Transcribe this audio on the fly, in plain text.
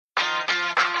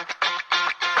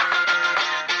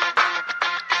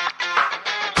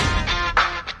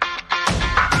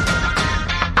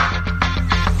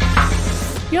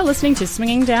You're listening to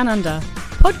Swinging Down Under,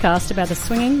 podcast about the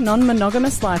swinging,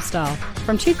 non-monogamous lifestyle.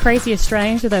 From two crazy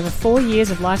Australians with over 4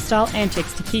 years of lifestyle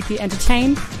antics to keep you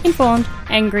entertained, informed,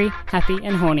 angry, happy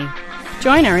and horny.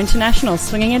 Join our international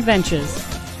swinging adventures.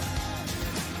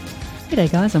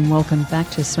 G'day guys and welcome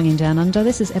back to Swinging Down Under.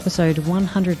 This is episode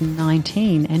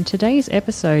 119 and today's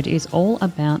episode is all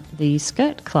about the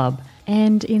Skirt Club.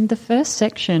 And in the first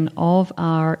section of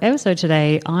our episode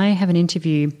today, I have an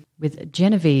interview with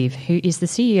Genevieve, who is the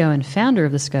CEO and founder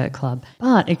of the Skirt Club.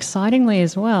 But excitingly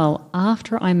as well,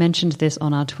 after I mentioned this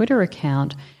on our Twitter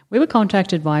account, we were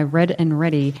contacted by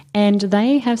RedNReady, and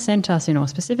they have sent us in, or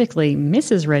specifically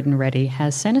Mrs. RedNReady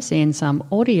has sent us in some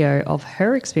audio of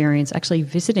her experience actually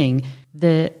visiting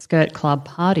the Skirt Club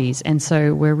parties. And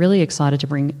so we're really excited to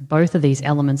bring both of these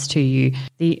elements to you.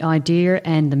 The idea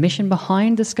and the mission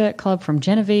behind the Skirt Club from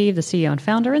Genevieve, the CEO and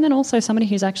founder, and then also somebody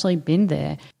who's actually been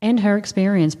there, and her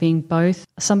experience being both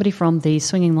somebody from the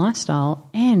swinging lifestyle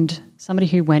and somebody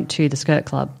who went to the Skirt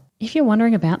Club. If you're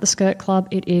wondering about the Skirt Club,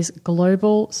 it is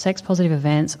global sex-positive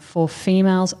events for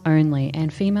females only,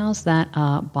 and females that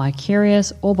are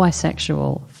bi-curious or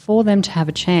bisexual, for them to have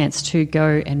a chance to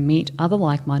go and meet other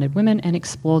like-minded women and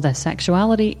explore their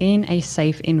sexuality in a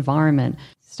safe environment.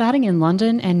 Starting in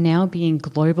London and now being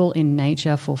global in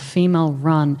nature for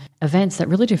female-run events that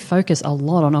really do focus a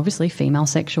lot on, obviously, female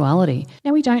sexuality.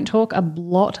 Now, we don't talk a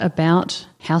lot about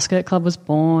how Skirt Club was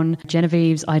born,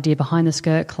 Genevieve's idea behind the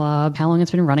Skirt Club, how long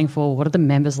it's been running for, what are the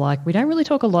members like. We don't really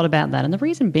talk a lot about that. And the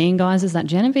reason being, guys, is that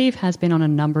Genevieve has been on a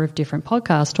number of different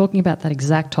podcasts talking about that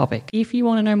exact topic. If you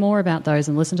want to know more about those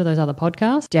and listen to those other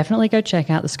podcasts, definitely go check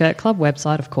out the Skirt Club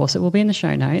website. Of course, it will be in the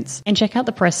show notes. And check out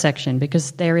the press section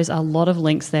because there is a lot of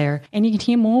links there. And you can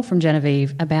hear more from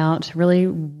Genevieve about really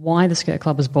why the Skirt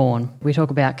Club was born. We talk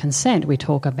about consent. We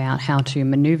talk about how to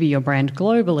maneuver your brand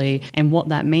globally and what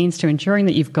that means to ensuring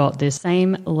that you've got this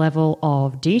same level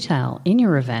of detail in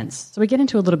your events. So we get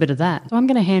into a little bit of that. So I'm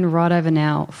going to hand right over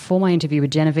now for my interview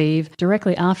with Genevieve.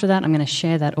 Directly after that, I'm going to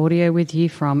share that audio with you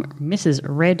from Mrs.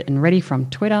 RedNReady from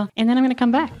Twitter, and then I'm going to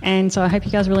come back. And so I hope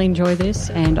you guys really enjoy this,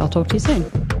 and I'll talk to you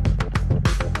soon.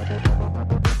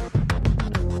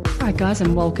 Alright guys,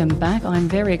 and welcome back. I'm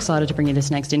very excited to bring you this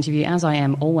next interview, as I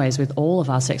am always with all of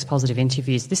our sex positive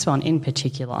interviews. This one in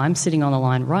particular, I'm sitting on the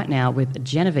line right now with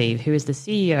Genevieve, who is the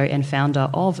CEO and founder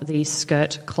of the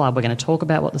Skirt Club. We're going to talk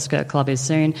about what the Skirt Club is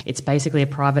soon. It's basically a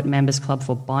private members club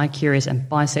for bi-curious and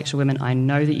bisexual women. I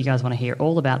know that you guys want to hear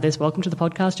all about this. Welcome to the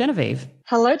podcast, Genevieve.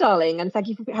 Hello, darling, and thank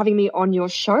you for having me on your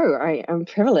show. I am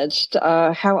privileged.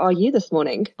 How are you this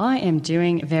morning? I am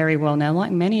doing very well. Now,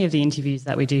 like many of the interviews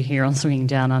that we do here on Swinging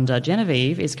Down Under,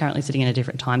 Genevieve is currently sitting in a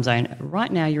different time zone.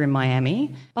 Right now you're in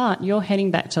Miami, but you're heading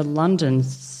back to London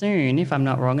soon, if I'm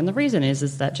not wrong. And the reason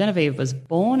is that Genevieve was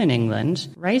born in England,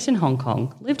 raised in Hong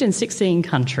Kong, lived in 16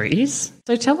 countries.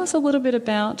 So tell us a little bit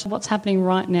about what's happening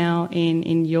right now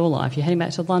in your life. You're heading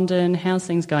back to London. How's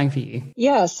things going for you?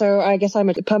 Yeah, so I guess I'm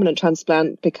a permanent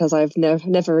transplant because I've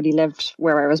never really lived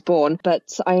where I was born.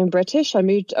 But I am British. I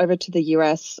moved over to the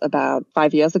US about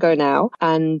 5 years ago now,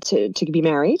 and to be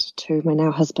married to my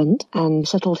now husband, and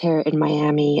settled here in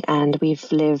Miami. And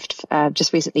we've lived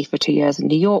just recently for 2 years in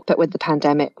New York. But with the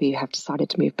pandemic, we have decided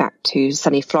to move back to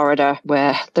sunny Florida,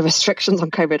 where the restrictions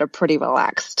on COVID are pretty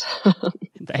relaxed.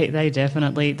 They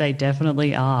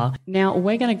definitely are. Now,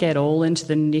 we're going to get all into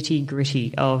the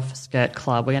nitty-gritty of Skirt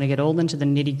Club. We're going to get all into the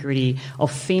nitty-gritty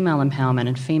of female empowerment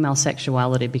and female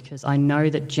sexuality, because I know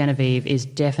that Genevieve is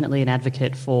definitely an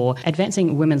advocate for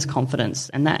advancing women's confidence,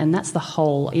 and that's the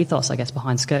whole ethos, I guess,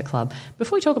 behind Skirt Club.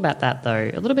 Before we talk about that, though,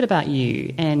 a little bit about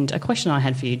you, and a question I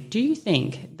had for you. Do you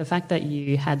think the fact that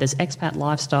you had this expat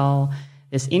lifestyle,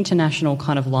 this international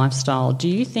kind of lifestyle, do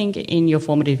you think in your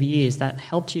formative years that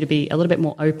helped you to be a little bit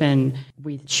more open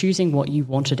with choosing what you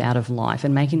wanted out of life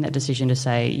and making that decision to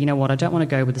say, you know what, I don't want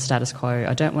to go with the status quo.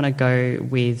 I don't want to go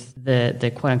with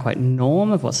the quote-unquote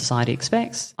norm of what society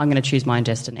expects. I'm going to choose my own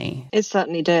destiny. It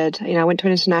certainly did. You know, I went to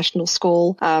an international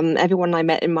school. Everyone I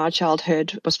met in my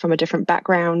childhood was from a different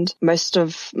background. Most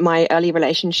of my early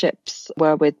relationships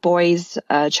were with boys,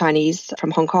 Chinese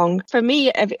from Hong Kong. For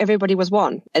me, everybody was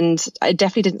one. And I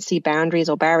definitely didn't see boundaries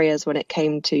or barriers when it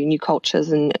came to new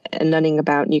cultures and learning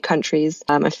about new countries.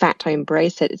 In fact, I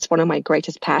embrace it. It's one of my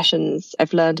greatest passions.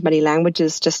 I've learned many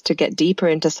languages just to get deeper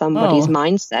into somebody's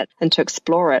mindset and to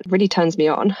explore it. It really turns me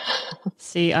on.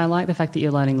 See, I like the fact that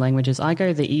you're learning languages. I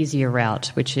go the easier route,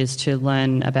 which is to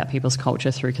learn about people's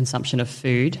culture through consumption of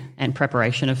food and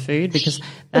preparation of food, because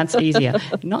that's easier.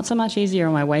 Not so much easier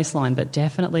on my waistline, but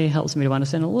definitely helps me to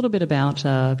understand a little bit about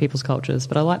people's cultures.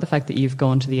 But I like the fact that you've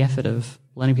gone to the effort of of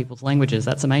learning people's languages.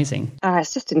 That's amazing.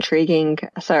 It's just intriguing.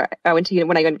 So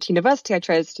when I went to university, I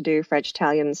chose to do French,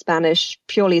 Italian, and Spanish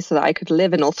purely so that I could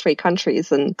live in all three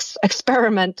countries and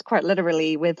experiment quite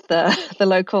literally with the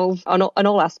locals on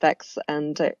all aspects.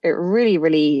 And it really,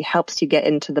 really helps you get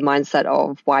into the mindset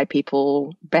of why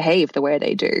people behave the way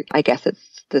they do. I guess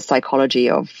it's the psychology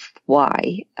of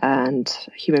why and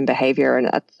human behavior, and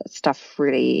that stuff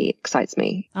really excites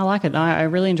me. I like it. I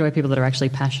really enjoy people that are actually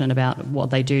passionate about what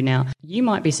they do. Now, you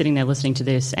might be sitting there listening to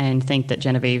this and think that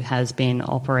Genevieve has been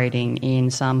operating in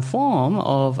some form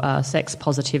of sex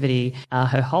positivity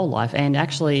her whole life. And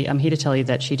actually, I'm here to tell you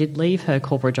that she did leave her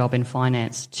corporate job in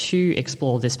finance to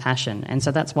explore this passion. And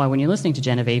so that's why when you're listening to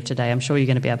Genevieve today, I'm sure you're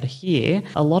going to be able to hear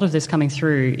a lot of this coming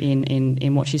through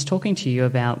in what she's talking to you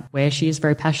about, where she is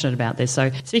very passionate about this.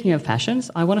 So speaking of passions,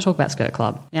 I want to talk about Skirt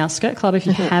Club. Now, Skirt Club, if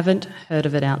you haven't heard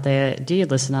of it out there, dear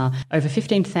listener, over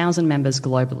 15,000 members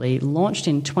globally, launched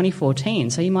in 2014.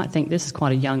 So you might think this is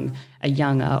quite a young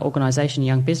organisation,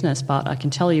 young business, but I can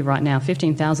tell you right now,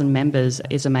 15,000 members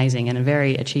is amazing and a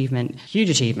very huge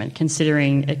achievement,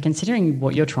 considering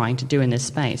what you're trying to do in this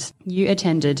space. You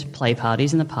attended play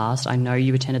parties in the past. I know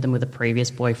you attended them with a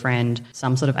previous boyfriend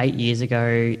some sort of 8 years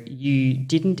ago. You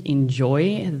didn't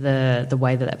enjoy the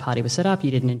way that party was set up.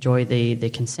 You didn't enjoy the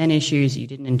consent issues. You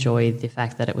didn't enjoy the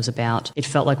fact that it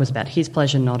felt like it was about his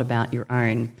pleasure, not about your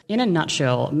own. In a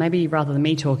nutshell, maybe rather than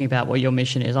me talking about what your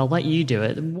mission is, I'll let you do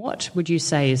it. What would you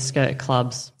say is Skirt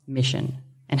Club's mission?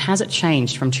 And has it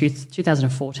changed from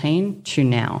 2014 to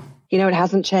now? You know, it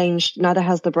hasn't changed. Neither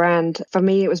has the brand. For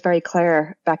me, it was very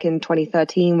clear back in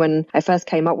 2013 when I first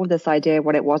came up with this idea,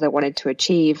 what it was I wanted to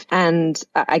achieve. And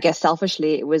I guess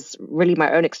selfishly, it was really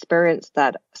my own experience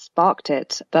that sparked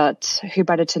it. But who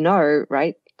better to know,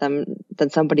 right?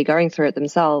 Than somebody going through it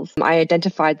themselves. I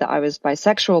identified that I was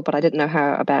bisexual, but I didn't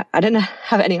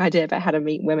have any idea about how to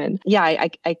meet women. Yeah,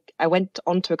 I went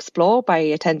on to explore by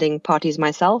attending parties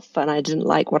myself, and I didn't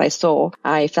like what I saw.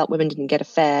 I felt women didn't get a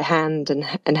fair hand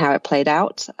in how it played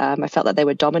out. I felt that they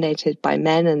were dominated by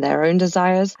men and their own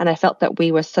desires, and I felt that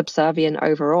we were subservient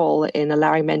overall in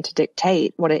allowing men to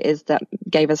dictate what it is that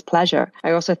gave us pleasure.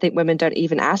 I also think women don't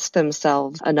even ask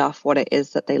themselves enough what it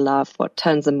is that they love, what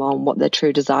turns them on, what their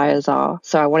true desires are.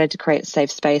 So I wanted to create a safe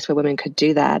space where women could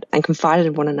do that and confide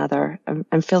in one another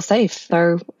and feel safe.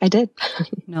 So I did.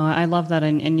 No, I love that.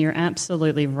 And you're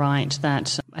absolutely right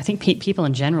that I think people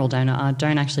in general don't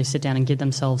actually sit down and give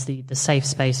themselves the safe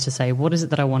space to say, what is it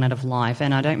that I want out of life?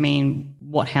 And I don't mean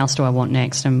what house do I want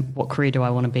next and what career do I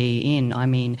want to be in? I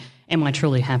mean, am I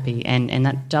truly happy? And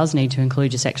that does need to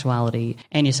include your sexuality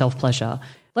and your self-pleasure.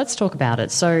 Let's talk about it.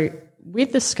 So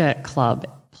with the Skirt Club,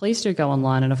 please do go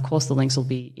online, and of course the links will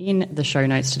be in the show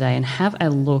notes today, and have a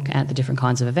look at the different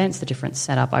kinds of events, the different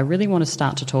setup. I really want to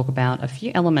start to talk about a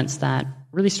few elements that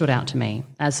really stood out to me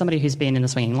as somebody who's been in the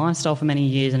swinging lifestyle for many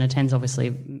years and attends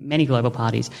obviously many global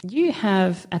parties. You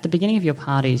have, at the beginning of your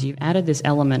parties, you've added this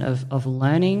element of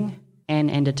learning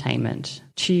and entertainment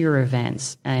to your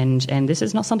events. And this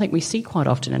is not something we see quite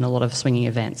often in a lot of swinging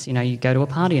events. You know, you go to a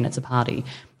party and it's a party,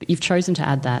 but you've chosen to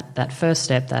add that first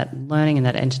step, that learning and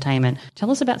that entertainment.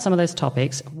 Tell us about some of those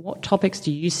topics. What topics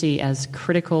do you see as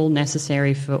critical,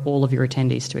 necessary for all of your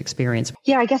attendees to experience?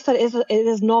 Yeah, I guess it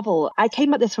is novel. I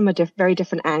came at this from a very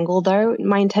different angle, though.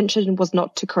 My intention was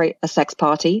not to create a sex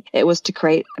party. It was to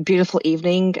create a beautiful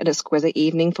evening, an exquisite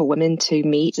evening for women to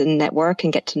meet and network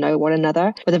and get to know one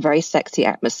another with a very sexy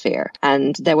atmosphere.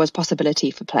 And there was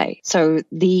possibility for play. So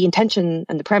the intention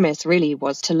and the premise really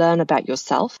was to learn about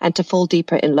yourself and to fall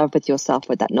deeper in love with yourself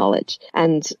with that knowledge.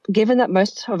 And given that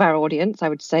most of our audience, I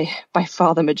would say by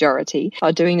far the majority,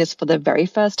 are doing this for the very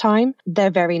first time, they're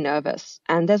very nervous.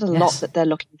 And there's a lot that they're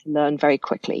looking to learn very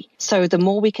quickly. So the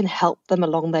more we can help them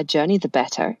along their journey, the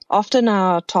better. Often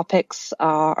our topics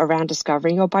are around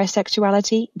discovering your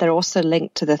bisexuality. They're also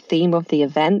linked to the theme of the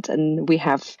event. And we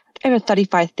have over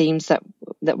 35 themes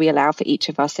that we allow for each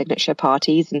of our signature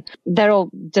parties. And they're all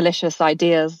delicious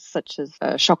ideas, such as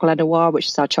Chocolat Noir, which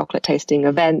is our chocolate tasting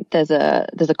event. There's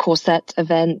a corset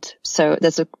event. So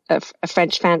there's a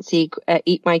French fancy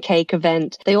Eat My Cake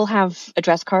event. They all have a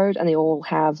dress code and they all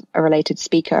have a related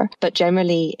speaker. But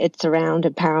generally, it's around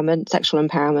empowerment, sexual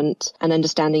empowerment, and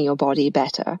understanding your body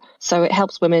better. So it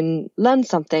helps women learn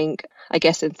something, I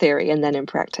guess, in theory and then in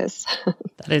practice.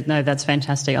 That's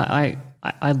fantastic.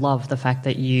 I love the fact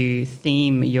that you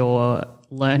theme your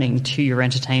learning to your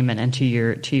entertainment and to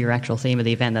your actual theme of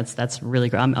the event. That's really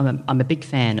great. I'm a big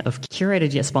fan of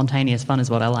curated yet spontaneous fun is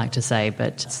what I like to say,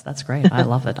 but that's great. I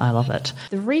love it. I love it.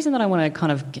 The reason that I want to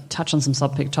kind of touch on some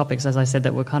topics, as I said,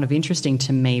 that were kind of interesting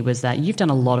to me was that you've done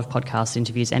a lot of podcast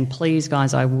interviews, and please,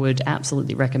 guys, I would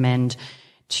absolutely recommend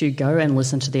to go and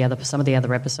listen to some of the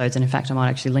other episodes, and in fact I might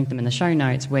actually link them in the show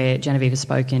notes, where Genevieve has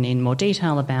spoken in more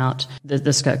detail about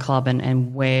the Skirt Club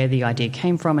and where the idea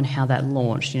came from and how that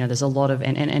launched. There's a lot of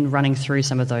and running through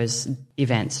some of those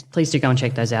events. Please do go and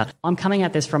check those out. I'm coming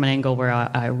at this from an angle where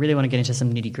I really want to get into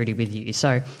some nitty-gritty with you.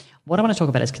 So what I want to talk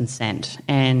about is consent,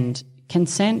 and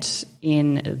consent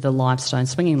in the lifestyle, and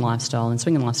swinging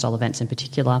lifestyle events in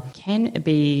particular, can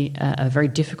be a very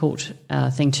difficult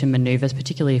thing to manoeuvre,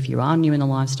 particularly if you are new in the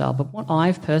lifestyle. But what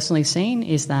I've personally seen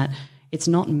is that it's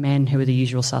not men who are the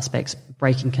usual suspects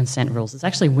breaking consent rules. It's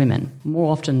actually women.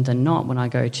 More often than not, when I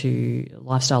go to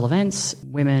lifestyle events,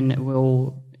 women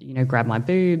will grab my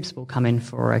boobs, will come in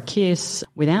for a kiss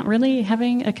without really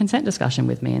having a consent discussion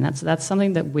with me. And that's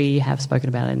something that we have spoken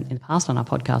about in the past on our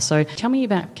podcast. So tell me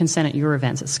about consent at your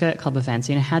events, at Skirt Club events.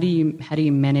 How do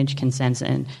you manage consent,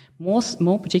 and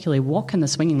more particularly, what can the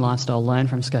swinging lifestyle learn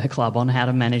from Skirt Club on how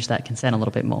to manage that consent a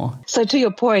little bit more? So to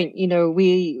your point,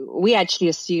 we actually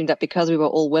assumed that because we were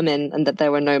all women and that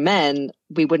there were no men,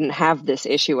 we wouldn't have this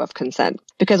issue of consent,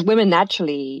 because women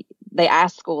naturally, they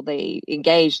ask or they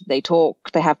engage, they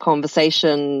talk, they have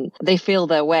conversation, they feel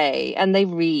their way, and they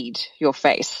read your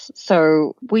face.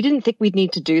 So we didn't think we'd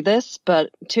need to do this,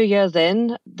 but 2 years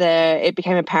in, it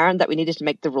became apparent that we needed to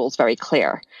make the rules very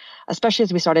clear, especially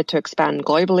as we started to expand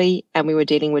globally and we were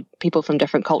dealing with people from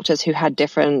different cultures who had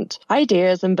different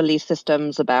ideas and belief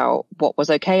systems about what was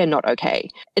okay and not okay.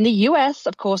 In the US,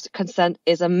 of course, consent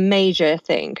is a major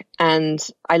thing. And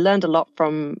I learned a lot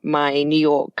from my New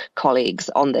York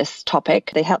colleagues on this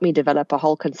topic. They helped me develop a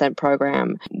whole consent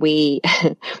program. We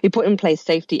put in place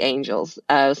safety angels.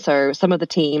 So some of the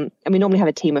team, and we normally have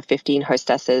a team of 15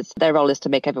 hostesses. Their role is to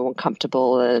make everyone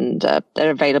comfortable, and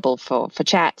they're available for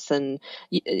chats, and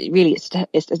really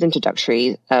it's an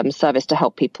introductory service to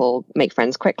help people make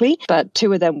friends quickly. But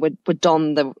 2 of them would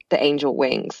don the angel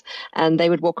wings, and they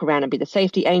would walk around and be the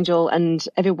safety angel, and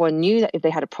everyone knew that if they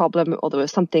had a problem or there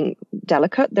was something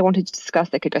delicate they wanted to discuss,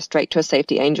 they could go straight to a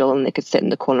safety angel and they could sit in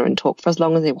the corner and talk for as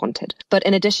long as they wanted. But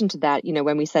in addition to that,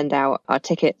 when we send out our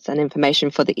tickets and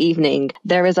information for the evening,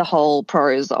 there is a whole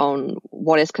prose on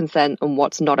what is consent and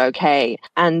what's not okay.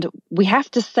 And we have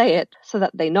to say it so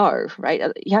that they know, right?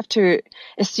 You have to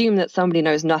assume that somebody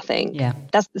knows nothing. Yeah.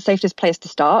 That's the safest place to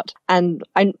start. And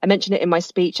I mentioned it in my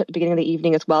speech at the beginning of the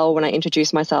evening as well, when I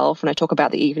introduce myself, when I talk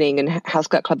about the evening and how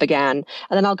Skirt Club began.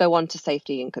 And then I'll go on to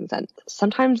safety and consent.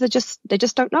 Sometimes they just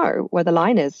don't know where the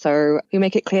line is. So we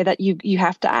make it clear that you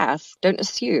have to ask. Don't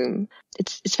assume.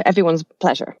 It's for everyone's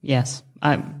pleasure. Yes.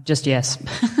 Just yes.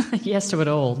 Yes to it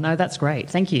all. No, that's great.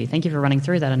 Thank you. Thank you for running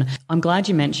through that. And I'm glad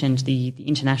you mentioned the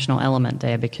international element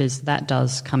there, because that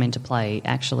does come into play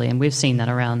actually. And we've seen that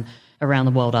around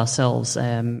the world ourselves.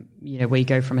 We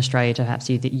go from Australia to perhaps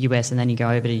the US, and then you go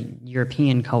over to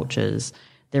European cultures.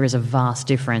 There is a vast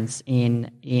difference in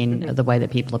the way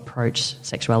that people approach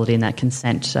sexuality in that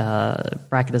consent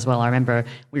bracket as well. I remember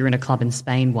we were in a club in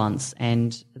Spain once,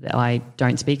 and I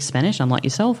don't speak Spanish, unlike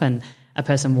yourself, and a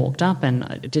person walked up and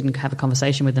I didn't have a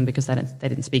conversation with them because they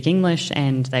didn't speak English,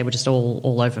 and they were just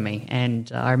all over me. And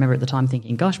I remember at the time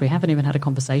thinking, gosh, we haven't even had a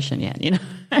conversation yet,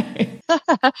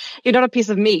 You're not a piece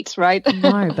of meat, right?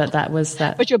 No, but that was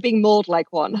that. But you're being mauled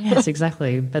like one. Yes,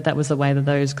 exactly. But that was the way that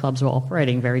those clubs were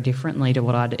operating, very differently to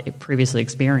what I'd previously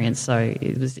experienced. So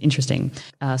it was interesting.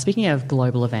 Speaking of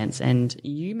global events, and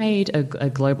you made a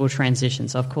global transition.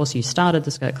 So of course you started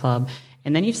the Skirt Club,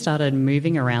 and then you've started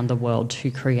moving around the world to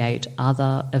create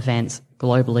other events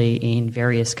globally in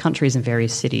various countries and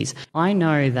various cities. I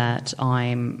know that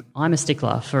I'm a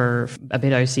stickler for a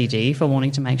bit OCD for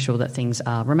wanting to make sure that things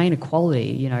remain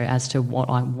equality, as to what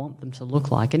I want them to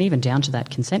look like, and even down to that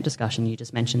consent discussion you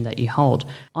just mentioned that you hold.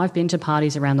 I've been to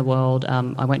parties around the world.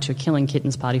 I went to a Killing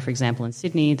Kittens party, for example, in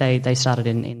Sydney. They started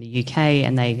in the UK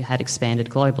and they had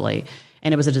expanded globally.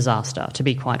 And it was a disaster, to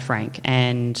be quite frank.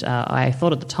 And I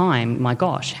thought at the time, my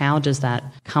gosh, how does that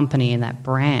company and that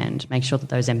brand make sure that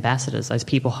those ambassadors, those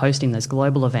people hosting those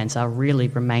global events, are really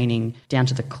remaining down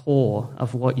to the core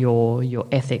of what your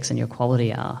ethics and your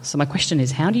quality are? So my question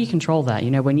is, how do you control that?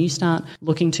 When you start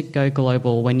looking to go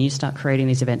global, when you start creating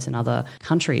these events in other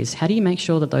countries, how do you make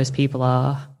sure that those people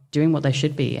are doing what they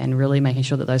should be and really making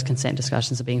sure that those consent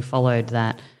discussions are being followed,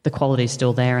 that the quality is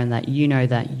still there, and that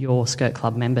that your Skirt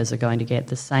Club members are going to get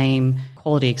the same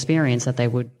quality experience that they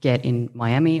would get in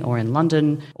Miami or in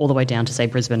London, all the way down to, say,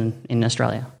 Brisbane in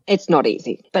Australia? It's not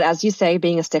easy. But as you say,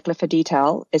 being a stickler for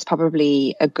detail is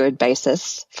probably a good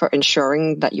basis for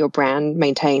ensuring that your brand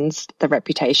maintains the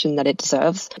reputation that it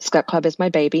deserves. Skirt Club is my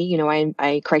baby. You know,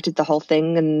 I created the whole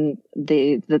thing, and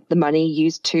the money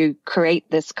used to create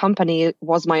this company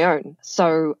was my own.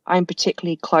 So I'm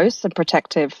particularly close and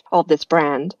protective of this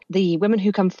brand. The women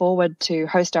who come forward to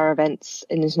host our events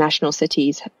in international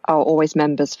cities are always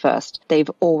members first. They've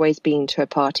always been to a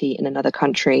party in another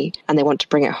country and they want to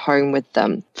bring it home with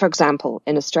them. For example,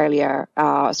 in Australia,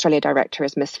 our Australia director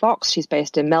is Miss Fox. She's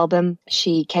based in Melbourne.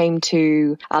 She came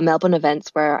to our Melbourne events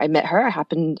where I met her. I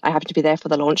happened to be there for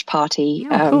the launch party.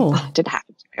 Oh, cool. Didn't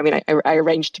happen. I mean, I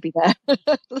arranged to be there.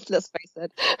 Let's face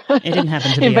it. It didn't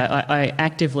happen to me. I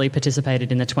actively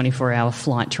participated in the 24-hour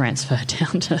flight transfer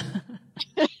down to...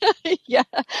 Yeah,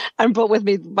 and brought with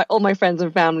me all my friends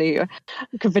and family.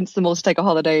 Convinced them all to take a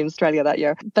holiday in Australia that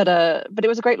year. But it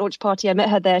was a great launch party. I met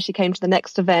her there. She came to the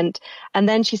next event, and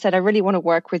then she said, "I really want to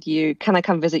work with you. Can I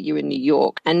come visit you in New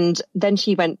York?" And then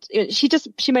she went.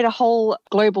 She made a whole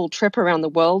global trip around the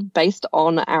world based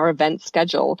on our event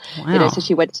schedule. Wow. You know, so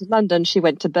she went to London, she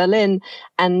went to Berlin,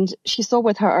 and she saw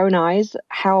with her own eyes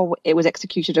how it was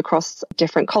executed across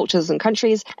different cultures and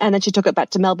countries. And then she took it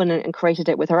back to Melbourne and created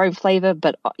it with her own flavor,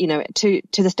 but you know, to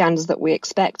the standards that we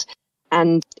expect.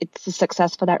 And it's a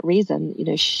success for that reason. You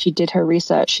know, she did her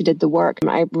research, she did the work. And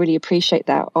I really appreciate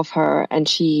that of her. And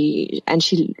she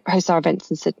hosts our events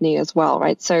in Sydney as well,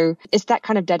 right? So it's that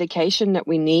kind of dedication that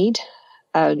we need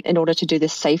in order to do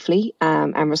this safely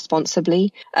and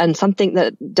responsibly. And something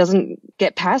that doesn't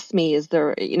get past me is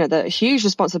the huge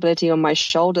responsibility on my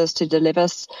shoulders to deliver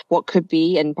what could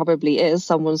be and probably is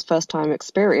someone's first time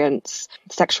experience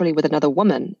sexually with another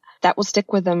woman. That will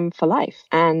stick with them for life.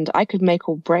 And I could make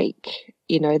or break,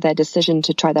 you know, their decision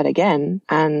to try that again.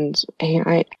 And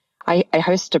I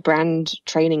host a brand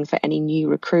training for any new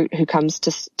recruit who comes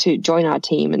to join our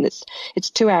team, and it's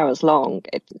 2 hours long.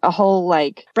 It's a whole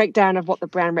breakdown of what the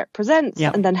brand represents,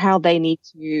 yep, and then how they need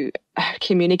to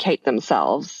communicate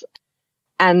themselves.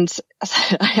 And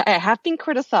I have been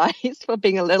criticized for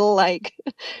being a little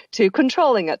too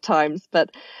controlling at times,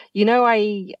 but you know,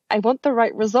 I want the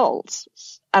right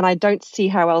results. And I don't see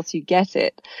how else you get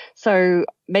it. So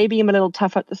maybe I'm a little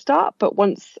tough at the start, but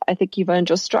once I think you've earned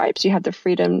your stripes, you have the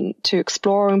freedom to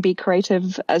explore and be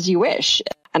creative as you wish.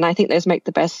 And I think those make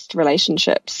the best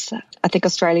relationships. I think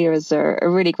Australia is a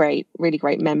really great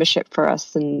membership for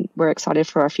us, and we're excited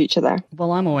for our future there.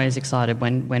 Well, I'm always excited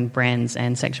when brands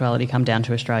and sexuality come down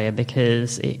to Australia,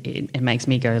 because it makes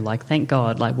me go thank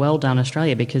God, well done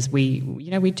Australia, because we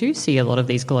do see a lot of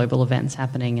these global events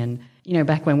happening. And, you know,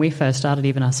 back when we first started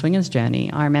even our swingers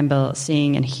journey, I remember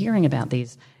seeing and hearing about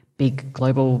these big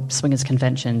global swingers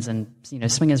conventions and, you know,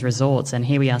 swingers resorts, and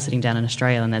here we are sitting down in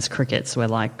Australia and there's crickets. We're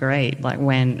like, great,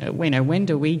 when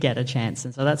do we get a chance?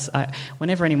 And so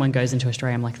whenever anyone goes into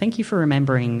Australia, I'm like, thank you for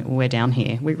remembering we're down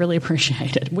here. We really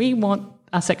appreciate it. We want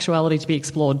our sexuality to be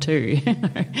explored too.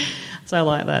 So I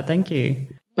like that. Thank you.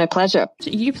 My pleasure.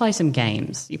 You play some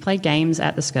games. You play games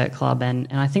at the Skirt Club, and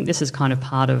I think this is kind of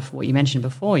part of what you mentioned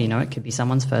before. You know, it could be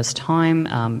someone's first time.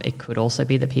 It could also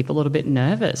be that people are a little bit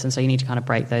nervous, and so you need to kind of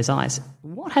break those ice.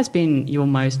 What has been your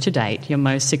most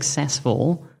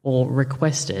successful or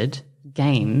requested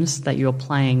games that you're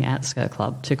playing at Skirt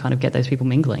Club to kind of get those people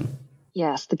mingling?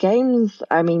 Yes, the games,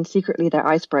 I mean, secretly they're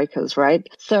icebreakers, right?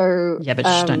 So yeah, but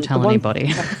just don't tell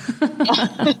anybody.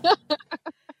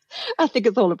 I think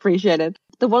it's all appreciated.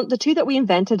 The two that we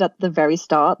invented at the very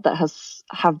start that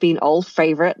have been old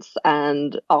favorites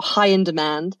and are high in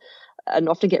demand and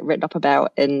often get written up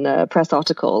about in press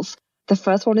articles. The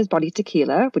first one is body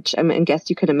tequila, which I guess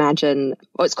you can imagine.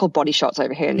 Well, it's called body shots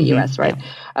over here in the US, right?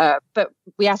 Yeah. But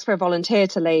we asked for a volunteer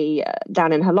to lay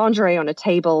down in her lingerie on a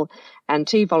table, and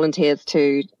two volunteers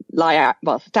to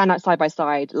stand out side by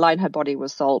side, line her body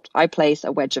with salt. I place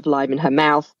a wedge of lime in her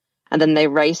mouth, and then they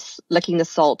race, licking the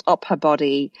salt up her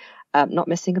body, not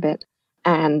missing a bit,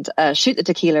 and shoot the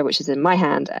tequila, which is in my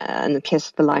hand, and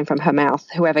kiss the lime from her mouth.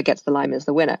 Whoever gets the lime is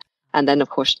the winner. And then, of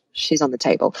course, she's on the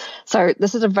table. So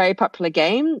this is a very popular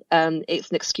game. It's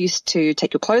an excuse to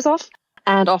take your clothes off,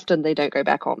 and often they don't go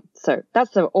back on. So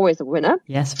that's always a winner.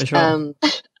 Yes, for sure.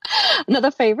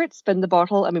 Another favorite, spin the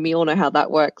bottle. I mean, we all know how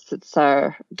that works. It's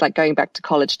like going back to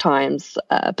college times,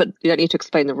 but you don't need to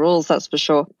explain the rules, that's for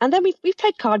sure. And then we've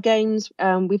played card games.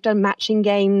 We've done matching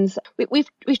games.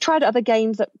 We've tried other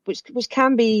games which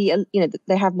can be,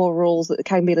 they have more rules that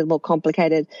can be a little more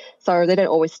complicated, so they don't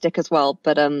always stick as well.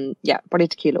 But body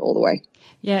tequila all the way.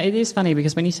 Yeah, it is funny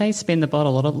because when you say spin the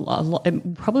bottle,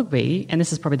 it probably, and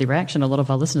this is probably the reaction a lot of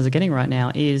our listeners are getting right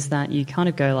now, is that you kind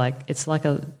of go like, it's like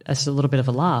a little bit of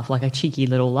a laugh, like a cheeky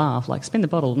little laugh, like spin the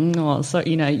bottle. Oh, so,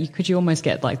 you almost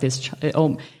get like this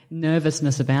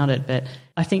nervousness about it. But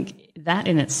I think that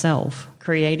in itself,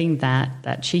 creating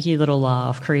that cheeky little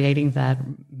laugh, creating that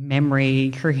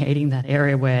memory, creating that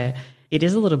area where it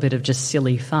is a little bit of just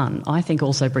silly fun, I think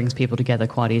also brings people together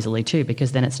quite easily too,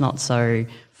 because then it's not so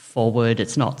forward,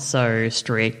 it's not so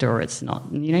strict, or it's not,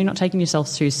 you're not taking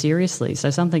yourself too seriously. So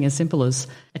something as simple as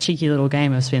a cheeky little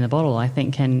game of spin the bottle, I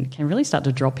think can really start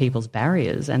to drop people's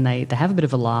barriers, and they have a bit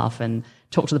of a laugh and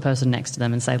talk to the person next to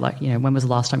them and say like, when was the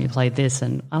last time you played this?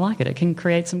 And I like it. It can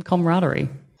create some camaraderie.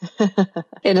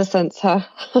 In a sense, huh?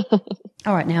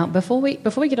 All right, now before we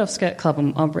get off Skirt Club,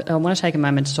 I want to take a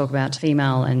moment to talk about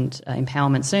female and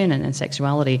empowerment soon and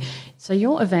sexuality. So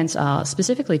your events are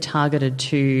specifically targeted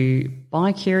to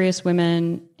bi-curious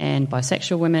women and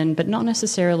bisexual women, but not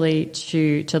necessarily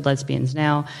to lesbians.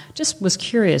 Now, just was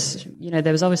curious,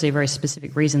 there was obviously a very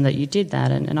specific reason that you did that,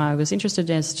 and I was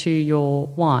interested as to your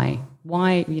why.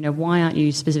 Why aren't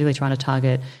you specifically trying to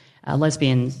target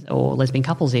lesbians or lesbian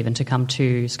couples even to come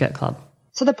to Skirt Club?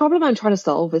 So the problem I'm trying to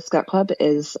solve with Skirt Club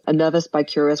is a nervous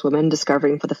bi-curious woman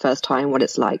discovering for the first time what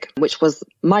it's like, which was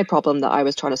my problem that I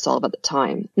was trying to solve at the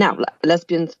time. Now,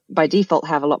 lesbians by default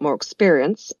have a lot more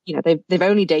experience. They've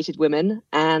only dated women,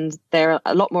 and they're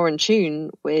a lot more in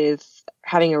tune with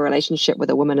having a relationship with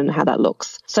a woman and how that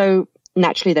looks. So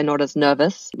naturally, they're not as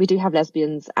nervous. We do have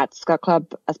lesbians at Skirt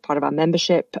Club as part of our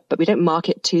membership, but we don't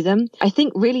market to them. I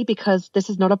think really because this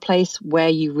is not a place where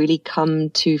you really come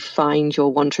to find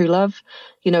your one true love.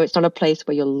 It's not a place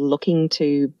where you're looking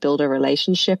to build a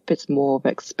relationship. It's more of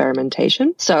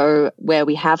experimentation. So where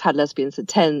we have had lesbians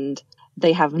attend,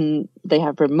 they have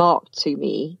remarked to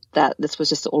me that this was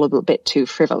just all a little bit too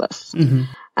frivolous. Mm-hmm.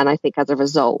 And I think as a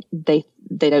result, they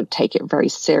don't take it very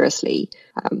seriously.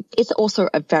 It's also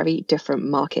a very different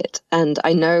market. And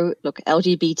I know, look,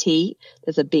 LGBT,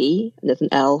 there's a B and there's an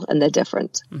L, and they're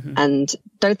different. Mm-hmm. And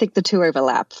don't think the two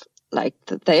overlap. Like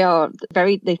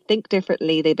they think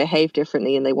differently, they behave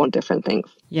differently, and they want different things.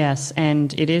 Yes.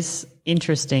 And it is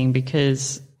interesting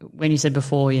because when you said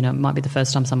before, it might be the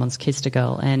first time someone's kissed a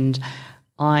girl. And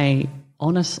I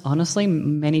honestly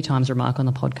many times remark on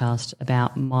the podcast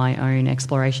about my own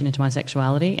exploration into my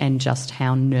sexuality and just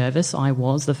how nervous I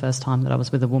was the first time that I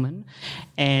was with a woman.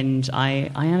 And I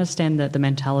understand that the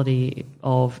mentality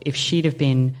of if she'd have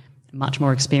been much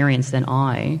more experienced than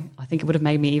I think it would have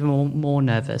made me even more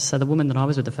nervous. So the woman that I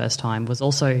was with the first time was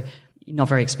also not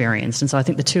very experienced. And so I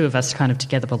think the two of us kind of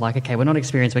together were like, okay, we're not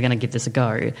experienced, we're going to give this a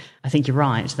go. I think you're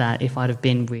right that if I'd have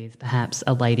been with perhaps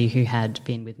a lady who had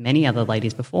been with many other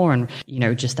ladies before and,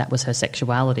 just that was her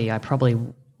sexuality,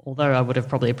 although I would have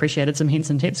probably appreciated some hints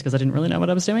and tips because I didn't really know what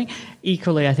I was doing,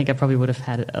 equally I think I probably would have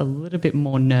had a little bit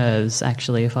more nerves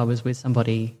actually if I was with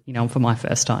somebody, for my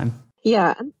first time.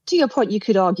 Yeah. And to your point, you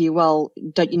could argue, well,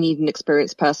 don't you need an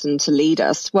experienced person to lead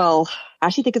us? Well, I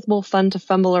actually think it's more fun to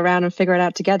fumble around and figure it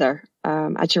out together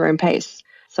at your own pace.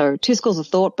 So two schools of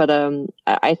thought, but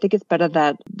I think it's better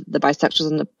that the bisexuals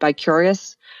and the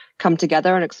bi-curious come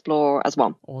together and explore as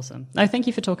one. Awesome. No, thank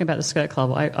you for talking about the Skirt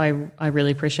Club. I really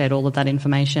appreciate all of that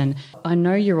information. I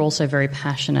know you're also very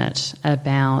passionate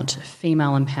about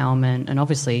female empowerment and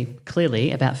obviously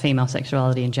clearly about female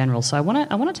sexuality in general. So I want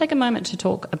to take a moment to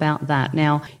talk about that.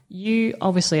 Now, you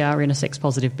obviously are in a sex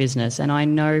positive business, and I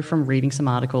know from reading some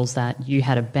articles that you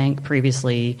had a bank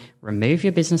previously remove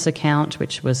your business account,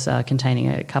 which was containing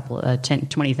a couple of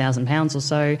 £20,000 or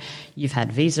so. You've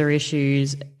had visa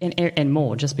issues and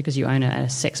more just because you own a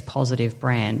sex positive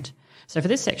brand. So for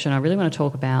this section, I really want to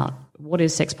talk about what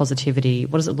is sex positivity,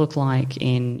 what does it look like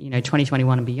in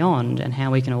 2021 and beyond, and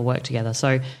how we can all work together.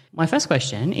 So my first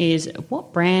question is,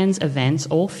 what brands, events,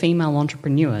 or female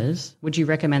entrepreneurs would you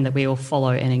recommend that we all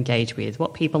follow and engage with?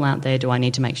 What people out there do I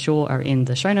need to make sure are in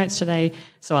the show notes today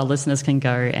so our listeners can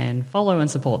go and follow and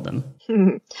support them?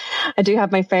 I do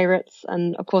have my favorites,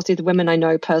 and of course, these are women I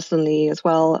know personally as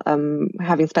well,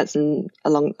 having spent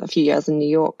a few years in New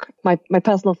York. My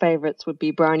personal favorites would be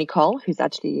Bryony Cole, who's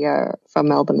actually from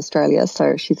Melbourne, Australia. Australia.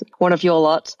 So she's one of your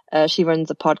lot. She runs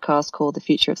a podcast called The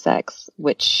Future of Sex,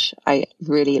 which I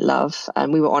really love.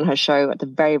 And we were on her show at the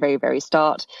very, very, very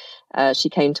start. She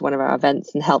came to one of our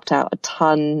events and helped out a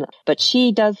ton. But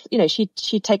she does,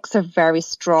 she takes a very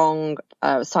strong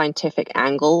scientific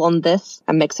angle on this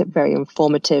and makes it very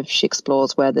informative. She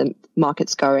explores where the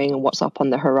market's going and what's up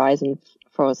on the horizon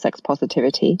for sex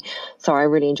positivity. So I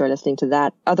really enjoy listening to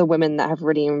that. Other women that have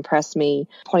really impressed me,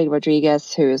 Holly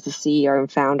Rodriguez, who is the CEO and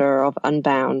founder of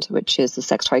Unbound, which is a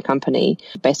sex toy company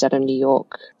based out of New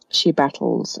York. She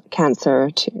battles cancer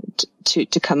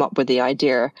to come up with the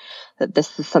idea that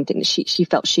this is something that she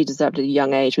felt she deserved at a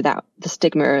young age without the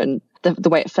stigma and the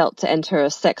way it felt to enter a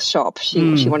sex shop.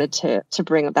 She wanted to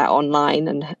bring that online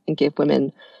and give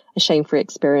women a shame-free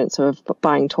experience of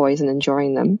buying toys and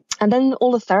enjoying them. And then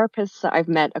all the therapists that I've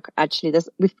met, actually,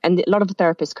 and a lot of the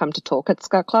therapists come to talk at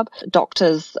Skirt Club,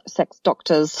 doctors, sex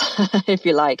doctors, if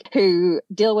you like, who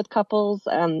deal with couples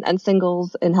and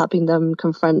singles in helping them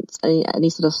confront any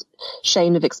sort of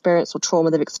shame they've experienced or trauma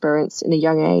they've experienced in a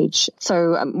young age.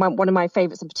 So one of my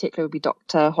favorites in particular would be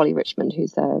Dr. Holly Richmond,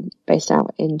 who's based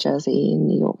out in Jersey in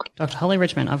New York. Dr. Holly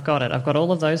Richmond, I've got it. I've got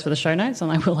all of those for the show notes,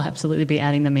 and I will absolutely be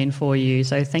adding them in for you.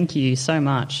 So thank you so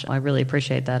much. I really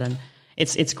appreciate that. And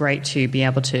it's great to be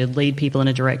able to lead people in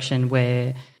a direction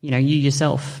where, you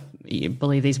yourself you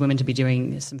believe these women to be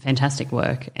doing some fantastic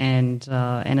work, and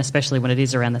especially when it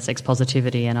is around the sex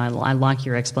positivity. And I like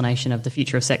your explanation of the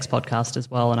Future of Sex podcast as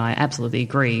well, and I absolutely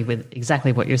agree with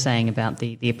exactly what you're saying about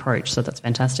the approach. So that's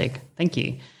fantastic. Thank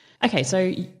you. Okay,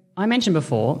 so I mentioned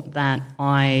before that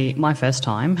my first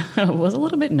time was a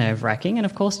little bit nerve-wracking, and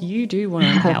of course you do want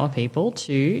to empower people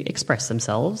to express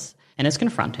themselves, and it's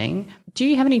confronting. Do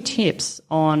you have any tips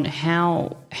on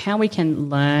how we can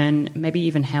learn, maybe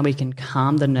even how we can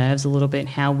calm the nerves a little bit,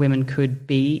 how women could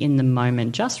be in the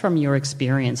moment, just from your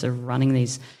experience of running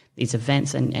these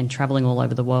events and traveling all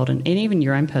over the world, and even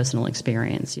your own personal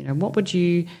experience? What would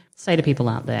you say to people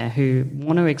out there who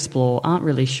want to explore, aren't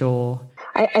really sure?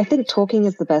 I think talking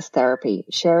is the best therapy.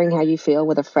 Sharing how you feel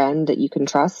with a friend that you can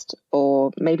trust,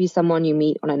 or maybe someone you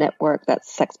meet on a network that's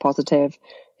sex positive,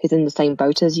 who's in the same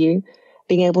boat as you.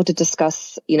 Being able to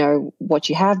discuss, what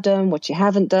you have done, what you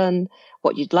haven't done,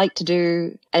 what you'd like to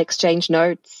do, and exchange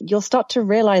notes, you'll start to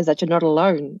realize that you're not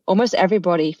alone. Almost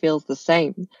everybody feels the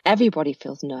same. Everybody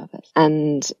feels nervous.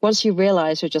 And once you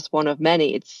realize you're just one of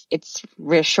many, it's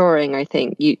reassuring, I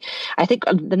think. I think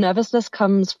the nervousness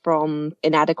comes from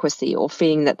inadequacy or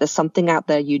feeling that there's something out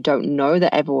there you don't know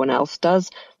that everyone else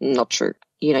does. Not true.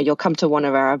 You'll come to one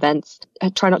of our events.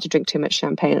 Try not to drink too much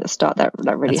champagne at the start.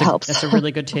 That really helps. That's a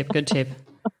really good tip. Good tip.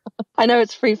 I know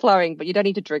it's free flowing, but you don't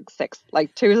need to drink 6.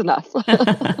 2 is enough.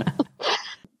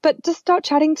 But just start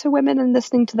chatting to women and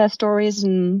listening to their stories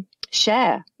and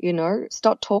share,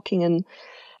 start talking, and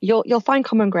you'll find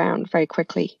common ground very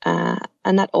quickly.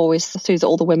 And that always soothes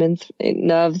all the women's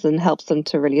nerves and helps them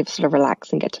to really sort of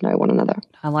relax and get to know one another.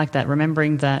 I like that.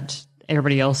 Remembering that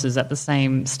everybody else is at the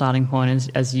same starting point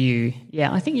as you.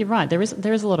 Yeah, I think you're right. There is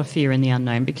a lot of fear in the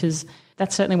unknown, because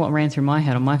that's certainly what ran through my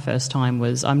head on my first time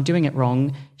was, I'm doing it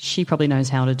wrong. She probably knows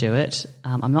how to do it.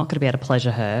 I'm not going to be able to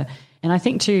pleasure her. And I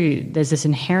think too, there's this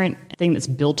inherent thing that's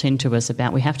built into us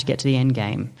about we have to get to the end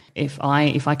game. If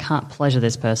I can't pleasure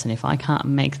this person, if I can't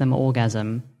make them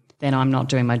orgasm, then I'm not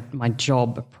doing my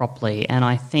job properly. And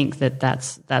I think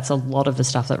that's a lot of the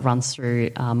stuff that runs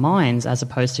through our minds, as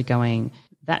opposed to going,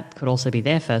 that could also be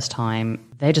their first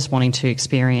time. They're just wanting to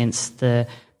experience the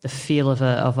feel of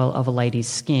a lady's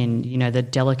skin, the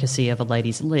delicacy of a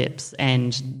lady's lips,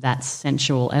 and that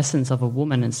sensual essence of a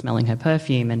woman, and smelling her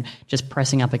perfume and just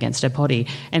pressing up against her body.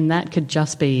 And that could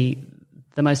just be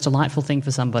the most delightful thing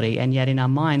for somebody. And yet in our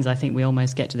minds, I think we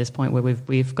almost get to this point where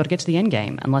we've got to get to the end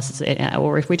game,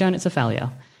 or if we don't, it's a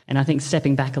failure. And I think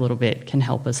stepping back a little bit can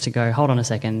help us to go, hold on a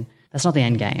second, that's not the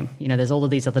end game. There's all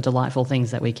of these other delightful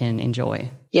things that we can enjoy.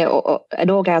 Yeah, an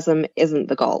orgasm isn't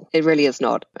the goal. It really is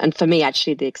not. And for me,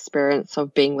 actually, the experience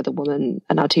of being with a woman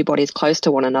and our two bodies close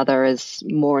to one another is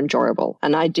more enjoyable.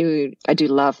 And I do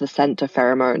love the scent of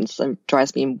pheromones. It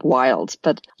drives me wild.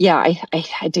 But yeah,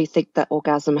 I do think that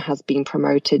orgasm has been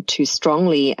promoted too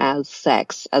strongly as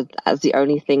sex, as the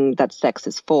only thing that sex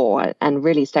is for. And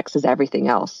really, sex is everything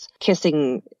else.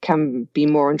 Kissing can be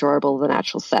more enjoyable than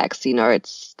actual sex.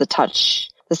 It's the touch,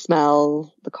 the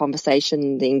smell, the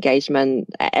conversation, the engagement,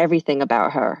 everything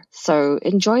about her. So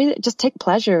enjoy it. Just take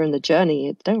pleasure in the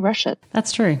journey. Don't rush it.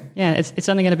 That's true. Yeah, it's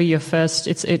only going to be your first.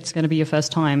 It's going to be your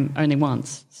first time only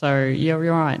once. So you're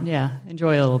right. Yeah,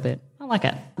 enjoy it a little bit. I like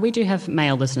it. We do have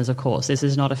male listeners, of course. This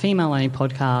is not a female-only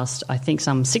podcast. I think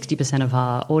some 60% of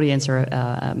our audience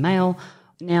are male.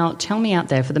 Now, tell me out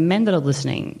there, for the men that are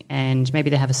listening and maybe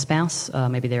they have a spouse,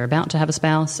 maybe they're about to have a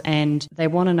spouse, and they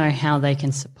want to know how they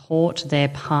can support their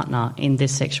partner in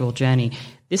this sexual journey.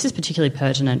 This is particularly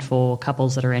pertinent for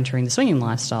couples that are entering the swinging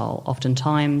lifestyle.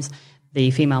 Oftentimes, the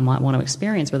female might want to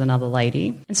experience with another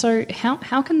lady. And so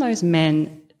how can those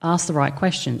men ask the right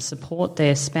questions, support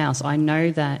their spouse? I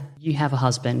know that you have a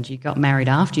husband, you got married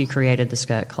after you created the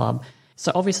Skirt Club.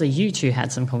 So obviously you two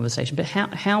had some conversation, but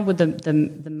how would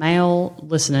the male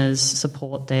listeners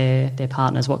support their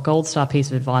partners? What gold star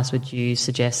piece of advice would you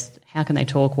suggest? How can they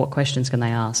talk? What questions can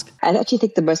they ask? I actually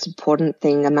think the most important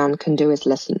thing a man can do is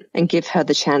listen and give her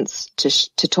the chance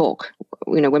to talk.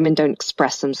 Women don't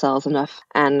express themselves enough,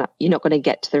 and you're not going to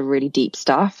get to the really deep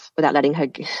stuff without letting her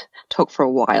talk for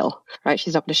a while, right?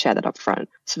 She's not going to share that up front.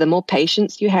 So the more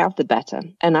patience you have, the better.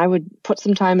 And I would put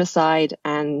some time aside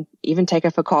and even take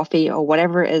her for coffee or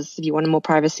whatever it is. If you want more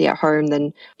privacy at home,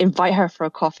 then invite her for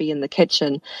a coffee in the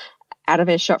kitchen, out of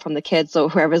earshot from the kids or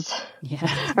whoever's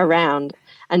around.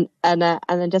 And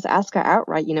then just ask her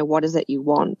outright, what is it you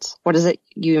want? What is it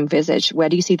you envisage? Where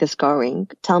do you see this going?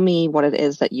 Tell me what it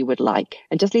is that you would like,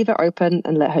 and just leave it open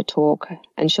and let her talk,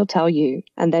 and she'll tell you.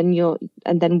 And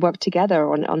then work together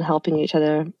on helping each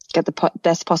other get the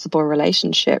best possible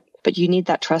relationship. But you need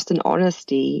that trust and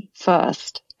honesty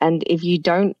first. And if you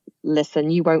don't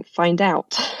listen, you won't find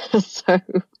out. So,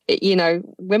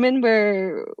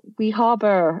 women, we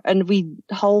harbor and we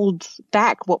hold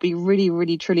back what we really,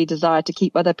 really, truly desire to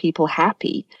keep other people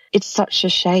happy. It's such a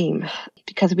shame,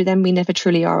 because we never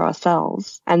truly are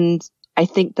ourselves. And I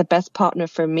think the best partner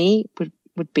for me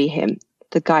would be him,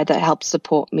 the guy that helps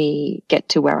support me get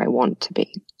to where I want to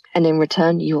be. And in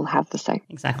return, you'll have the same.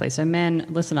 Exactly. So men,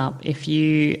 listen up. If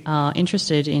you are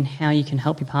interested in how you can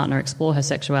help your partner explore her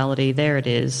sexuality, there it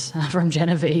is from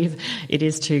Genevieve. It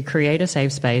is to create a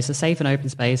safe space, a safe and open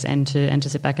space, and to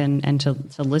sit back and to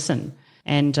listen.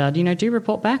 And, do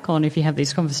report back on if you have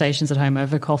these conversations at home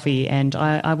over coffee. And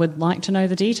I would like to know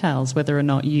the details, whether or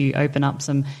not you open up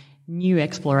some new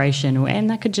exploration,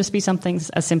 and that could just be something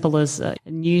as simple as a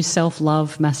new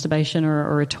self-love masturbation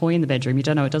or a toy in the bedroom. You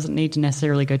don't know. It doesn't need to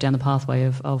necessarily go down the pathway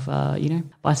of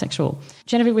bisexual.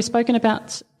 Genevieve, we've spoken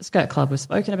about Skirt Club. We've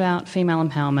spoken about female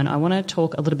empowerment. I want to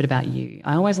talk a little bit about you.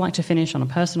 I always like to finish on a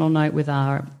personal note with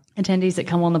our attendees that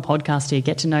come on the podcast here,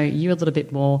 get to know you a little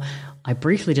bit more. I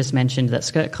briefly just mentioned that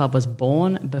Skirt Club was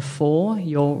born before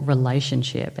your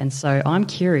relationship. And so I'm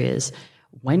curious,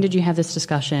 when did you have this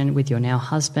discussion with your now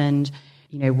husband?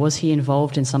 Was he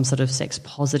involved in some sort of sex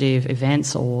positive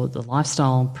events or the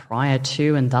lifestyle prior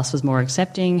to, and thus was more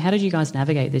accepting? How did you guys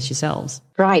navigate this yourselves?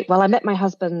 Right. Well, I met my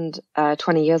husband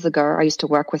 20 years ago. I used to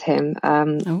work with him.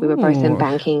 We were both in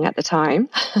banking at the time.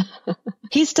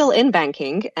 He's still in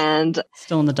banking and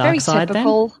still on the dark side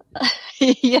typical, then?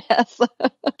 Yes.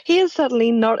 He is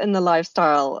certainly not in the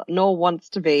lifestyle, nor wants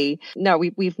to be. No,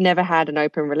 we've never had an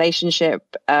open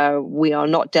relationship. We are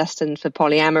not destined for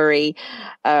polyamory.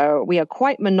 We are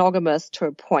quite monogamous to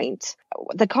a point.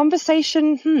 The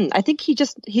conversation, I think he's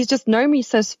just known me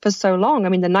for so long. I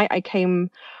mean, the night I came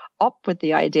up with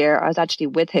the idea, I was actually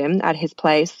with him at his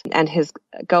place, and his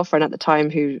girlfriend at the time,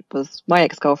 who was my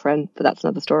ex-girlfriend, but that's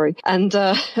another story. And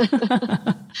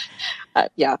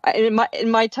in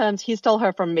my terms, he stole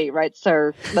her from me, right?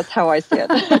 So that's how I see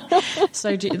it.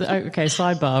 So,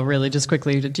 sidebar, really, just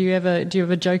quickly. Do you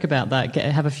ever joke about that?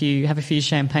 Have a few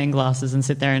champagne glasses and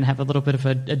sit there and have a little bit of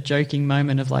a joking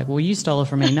moment of like, well, you stole her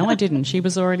from me. No, I didn't. She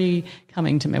was already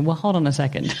coming to me. Well, hold on a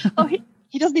second. Oh,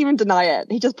 he doesn't even deny it.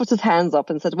 He just puts his hands up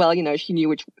and says, well, she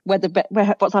knew what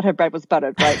side her bread was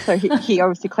buttered, right? So he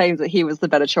obviously claims that he was the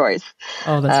better choice.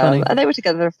 Oh, that's funny. And they were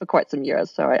together for quite some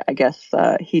years. So I guess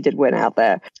he did win out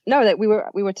there. No, that we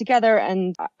were together,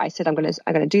 and I said, I'm going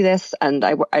to do this. And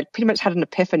I pretty much had an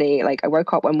epiphany. Like, I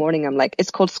woke up one morning, I'm like,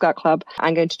 it's called Skirt Club.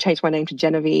 I'm going to change my name to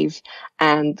Genevieve,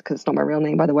 and because it's not my real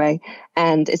name, by the way.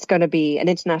 And it's going to be an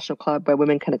international club where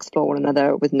women can explore one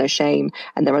another with no shame.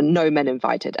 And there are no men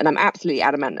invited. And I'm absolutely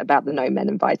adamant about the no men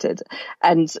invited.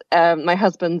 And my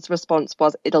husband's response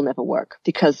was, it'll never work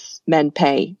because men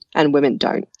pay and women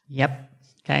don't. Yep.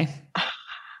 Okay.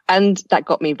 And that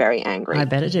got me very angry. I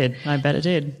bet it did.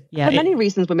 Yeah. For many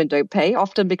reasons women don't pay,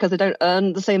 often because they don't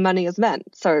earn the same money as men.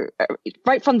 So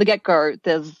right from the get-go,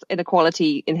 there's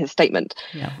inequality in his statement.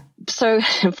 Yeah. So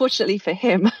unfortunately for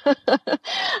him,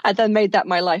 I then made that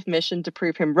my life mission to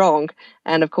prove him wrong.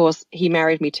 And of course, he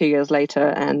married me 2 years later,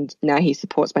 and now he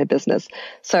supports my business.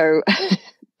 So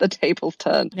the tables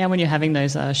turned. Now when you're having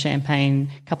those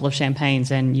couple of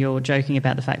champagnes, and you're joking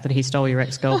about the fact that he stole your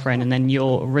ex-girlfriend, and then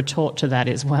your retort to that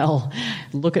is, well,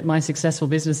 look at my successful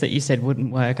business that you said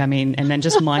wouldn't work. I mean, and then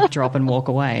just mic drop and walk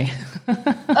away.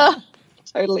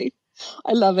 Totally.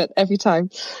 I love it every time.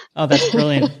 Oh, that's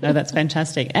brilliant. No, that's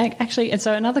fantastic. Actually, and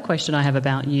so another question I have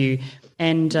about you,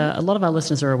 and a lot of our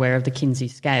listeners are aware of the Kinsey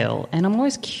scale, and I'm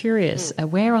always curious,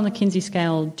 where on the Kinsey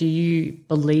scale do you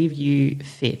believe you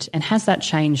fit? And has that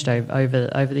changed over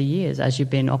the years as you've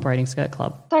been operating Skirt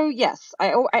Club? So yes,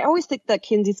 I always think that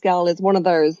Kinsey scale is one of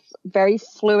those very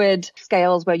fluid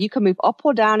scales where you can move up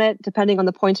or down it depending on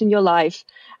the point in your life.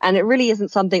 And it really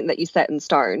isn't something that you set in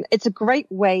stone. It's a great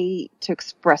way to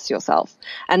express yourself.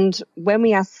 And when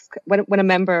we ask, when a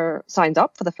member signs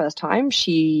up for the first time,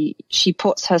 she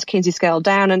puts her Kinsey scale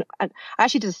down. And I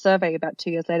actually did a survey about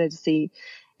 2 years later to see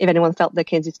if anyone felt the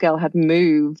Kinsey scale had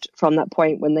moved from that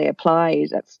point when they applied.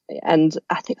 And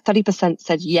I think 30%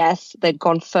 said yes, they'd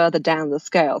gone further down the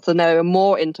scale. So they're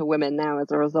more into women now as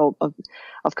a result of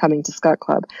coming to Skirt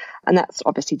Club. And that's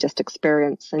obviously just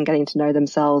experience and getting to know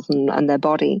themselves and their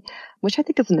body, which I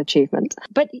think is an achievement.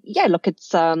 But yeah, look, it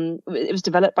was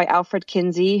developed by Alfred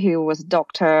Kinsey, who was a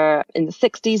doctor in the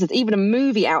 60s. There's even a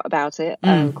movie out about it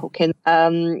called Kinsey.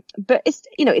 But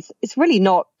it's really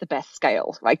not the best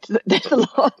scale, right? There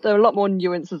are a lot more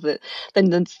nuances than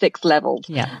the 6 levels.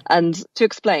 Yeah. And to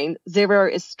explain,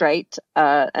 0 is straight,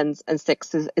 and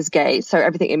 6 is gay. So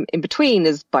everything in between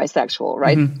is bisexual,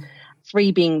 right? Mm-hmm.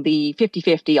 3 being the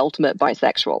 50-50 ultimate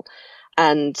bisexual.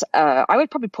 And I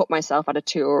would probably put myself at a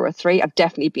 2 or a 3. I've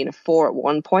definitely been a 4 at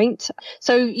one point.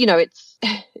 So, it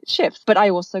shifts, but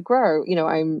I also grow.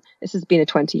 This has been a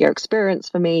 20-year experience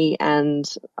for me, and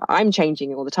I'm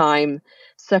changing all the time.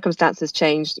 Circumstances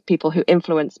change, people who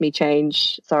influence me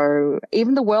change. So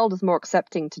even the world is more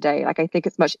accepting today. Like, I think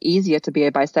it's much easier to be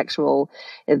a bisexual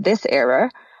in this era.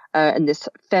 In this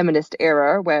feminist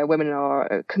era where women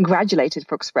are congratulated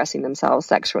for expressing themselves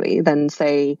sexually than,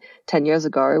 say, 10 years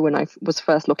ago when I was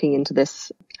first looking into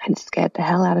this, and it scared the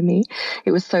hell out of me.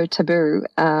 It was so taboo,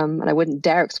 and I wouldn't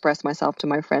dare express myself to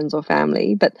my friends or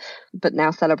family, but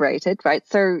now celebrated, right?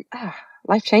 So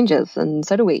life changes, and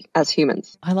so do we as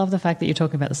humans. I love the fact that you're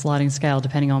talking about the sliding scale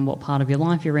depending on what part of your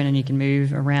life you're in, and you can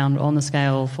move around on the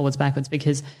scale forwards, backwards,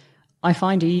 because I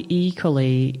find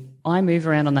equally I move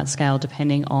around on that scale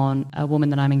depending on a woman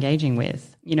that I'm engaging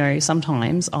with.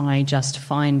 Sometimes I just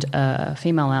find a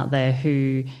female out there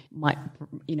who might,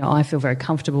 I feel very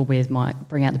comfortable with, might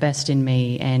bring out the best in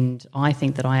me. And I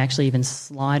think that I actually even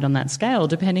slide on that scale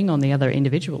depending on the other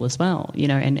individual as well,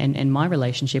 and my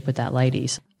relationship with that lady.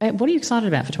 So, what are you excited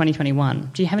about for 2021?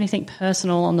 Do you have anything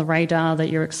personal on the radar that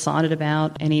you're excited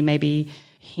about? Any maybe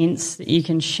hints that you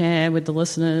can share with the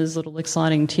listeners, little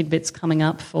exciting tidbits coming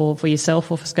up for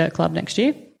yourself or for Skirt Club next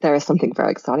year? There is something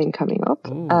very exciting coming up.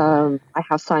 I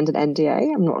have signed an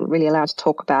NDA. I'm not really allowed to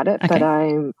talk about it, but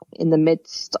I'm in the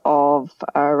midst of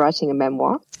writing a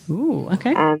memoir. Ooh,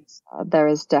 okay. And there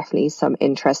is definitely some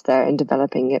interest there in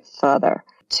developing it further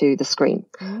to the screen.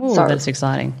 Ooh, so that's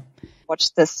exciting.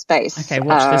 Watch this space. Okay,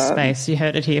 watch this space. You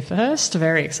heard it here first.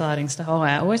 Very exciting stuff. Oh,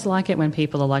 I always like it when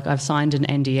people are like, I've signed an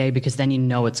NDA, because then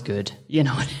it's good. You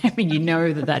know what I mean? You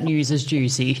know that news is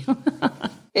juicy.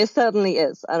 It certainly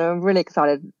is. And I'm really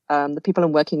excited. The people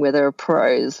I'm working with are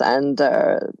pros, and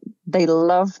they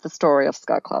love the story of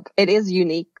Skirt Club. It is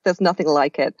unique. There's nothing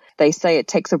like it. They say it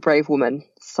takes a brave woman.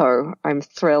 So I'm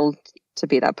thrilled to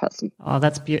be that person. Oh,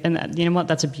 that's beautiful. And you know what?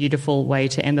 That's a beautiful way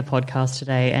to end the podcast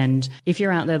today. And if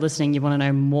you're out there listening, you want to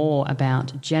know more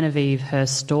about Genevieve, her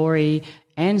story,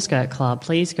 and Skirt Club,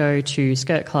 please go to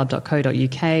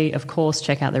skirtclub.co.uk. Of course,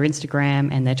 check out their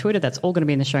Instagram and their Twitter. That's all going to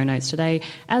be in the show notes today,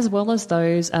 as well as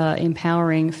those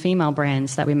empowering female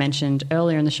brands that we mentioned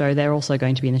earlier in the show. They're also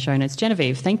going to be in the show notes.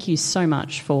 Genevieve, thank you so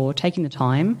much for taking the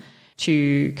time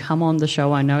to come on the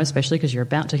show. I know, especially because you're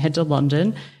about to head to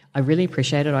London. I really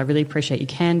appreciate it. I really appreciate your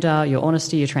candor, your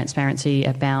honesty, your transparency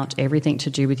about everything to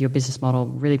do with your business model.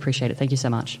 Really appreciate it. Thank you so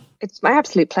much. It's my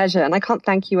absolute pleasure. And I can't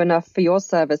thank you enough for your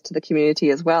service to the community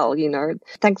as well.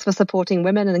 Thanks for supporting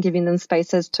women and giving them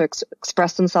spaces to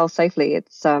express themselves safely.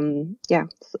 It's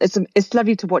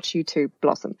lovely to watch you two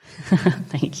blossom.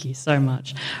 Thank you so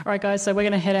much. All right, guys. So we're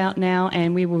going to head out now,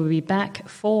 and we will be back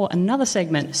for another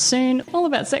segment soon, all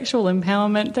about sexual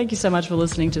empowerment. Thank you so much for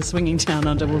listening to Swinging Down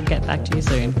Under. We'll get back to you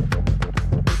soon.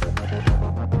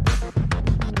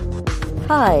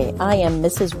 Hi, I am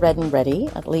Mrs.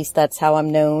 RedNReady. At least that's how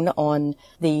I'm known on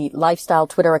the lifestyle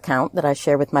Twitter account that I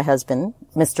share with my husband,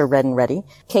 Mr. RedNReady.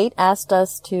 Kate asked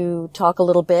us to talk a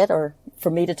little bit, or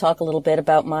for me to talk a little bit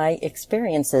about my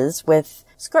experiences with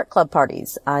Skirt Club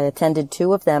parties. I attended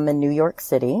 2 of them in New York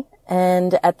City.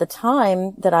 And at the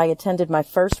time that I attended my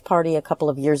first party a couple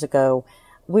of years ago,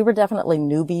 we were definitely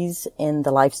newbies in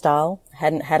the lifestyle,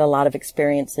 hadn't had a lot of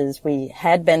experiences. We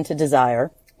had been to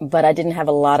Desire, but I didn't have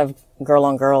a lot of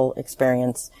girl-on-girl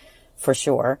experience for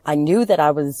sure. I knew that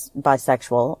I was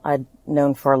bisexual. I'd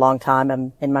known for a long time.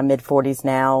 I'm in my mid-40s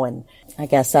now, and I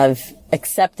guess I've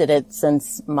accepted it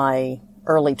since my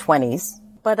early 20s.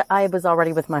 But I was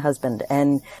already with my husband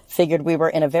and figured we were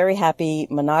in a very happy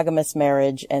monogamous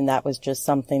marriage, and that was just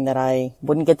something that I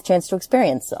wouldn't get the chance to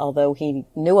experience. Although he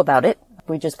knew about it,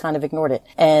 we just kind of ignored it.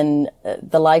 And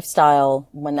the lifestyle,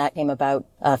 when that came about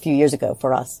a few years ago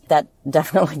for us, that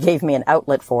definitely gave me an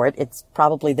outlet for it. It's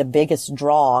probably the biggest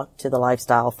draw to the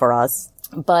lifestyle for us.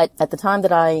 But at the time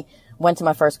that I went to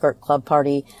my first skirt club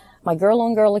party, my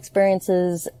girl-on-girl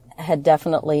experiences had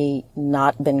definitely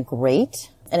not been great.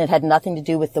 And it had nothing to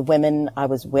do with the women I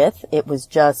was with. It was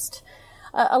just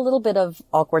a little bit of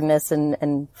awkwardness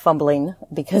and fumbling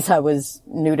because I was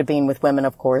new to being with women,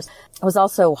 of course. I was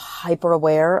also hyper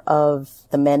aware of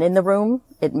the men in the room.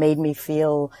 It made me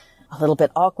feel a little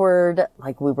bit awkward,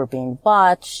 like we were being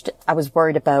watched. I was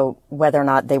worried about whether or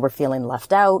not they were feeling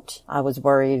left out. I was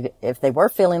worried if they were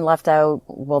feeling left out,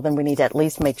 well, then we need to at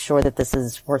least make sure that this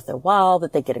is worth their while,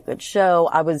 that they get a good show.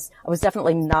 I was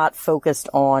definitely not focused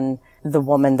on the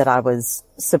woman that I was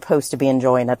supposed to be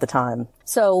enjoying at the time.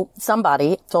 So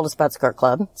somebody told us about Skirt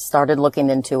Club, started looking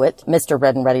into it. Mr.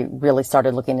 RedNReady really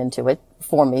started looking into it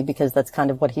for me because that's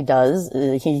kind of what he does.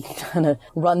 He kind of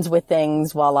runs with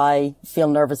things while I feel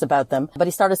nervous about them. But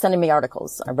he started sending me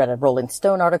articles. I read a Rolling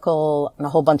Stone article and a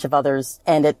whole bunch of others,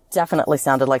 and it definitely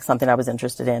sounded like something I was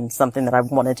interested in, something that I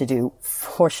wanted to do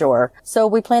for sure. So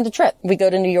we planned a trip. We go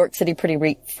to New York City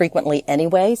pretty frequently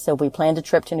anyway, so we planned a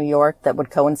trip to New York that would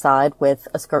coincide with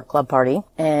a Skirt Club party.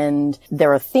 And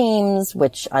there are themes,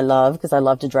 which I love because I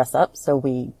love to dress up. So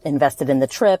we invested in the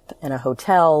trip and a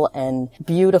hotel and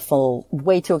beautiful,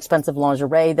 way too expensive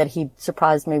lingerie that he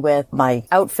surprised me with. My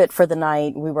outfit for the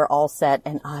night, we were all set,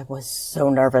 and I was so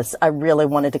nervous. I really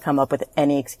wanted to come up with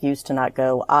any excuse to not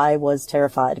go. I was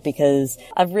terrified because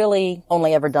I've really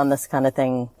only ever done this kind of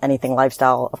thing, anything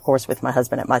lifestyle, of course, with my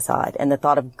husband at my side. And the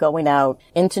thought of going out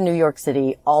into New York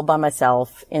City all by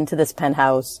myself, into this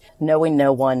penthouse, knowing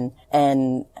no one,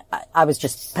 and I was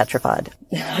just petrified.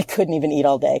 I couldn't even eat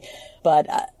all day. But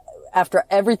after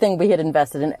everything we had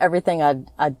invested in, everything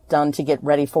I'd done to get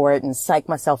ready for it and psych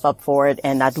myself up for it,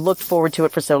 and I'd looked forward to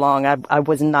it for so long, I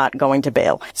was not going to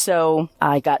bail. So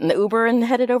I got in the Uber and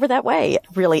headed over that way.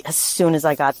 Really, as soon as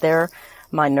I got there,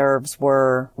 my nerves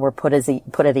were put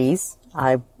at ease.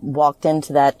 I walked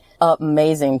into that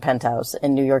amazing penthouse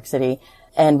in New York City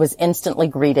and was instantly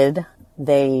greeted.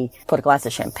 They put a glass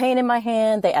of champagne in my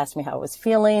hand. They asked me how I was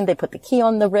feeling. They put the key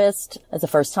on the wrist as a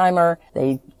first timer.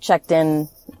 They checked in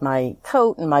my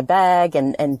coat and my bag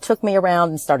and took me around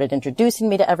and started introducing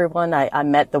me to everyone. I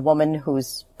met the woman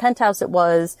whose penthouse it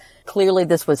was. Clearly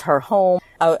this was her home.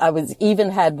 I was even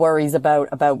had worries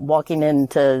about walking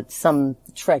into some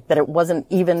trick, that it wasn't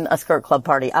even a skirt club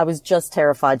party. I was just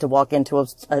terrified to walk into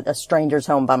a stranger's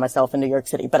home by myself in New York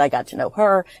City, but I got to know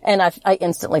her and I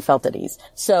instantly felt at ease.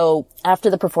 So after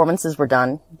the performances were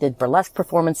done, did burlesque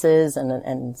performances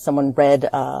and someone read,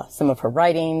 some of her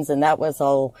writings, and that was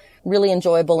all really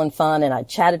enjoyable and fun. And I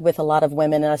chatted with a lot of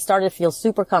women and I started to feel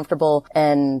super comfortable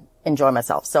and enjoy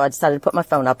myself. So I decided to put my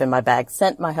phone up in my bag,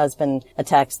 sent my husband a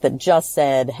text that just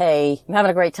said, hey, I'm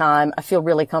having a great time. I feel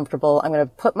really comfortable. I'm going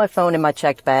to put my phone in my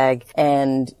checked bag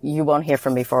and you won't hear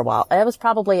from me for a while. It was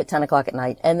probably at 10 o'clock at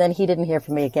night. And then he didn't hear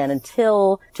from me again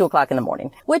until 2 o'clock in the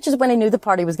morning, which is when he knew the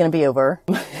party was going to be over.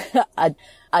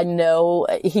 I know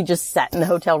he just sat in the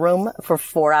hotel room for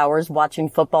 4 hours watching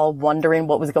football, wondering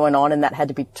what was going on, and that had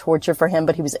to be torture for him,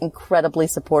 but he was incredibly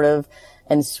supportive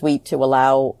and sweet to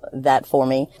allow that for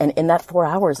me. And in that 4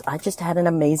 hours, I just had an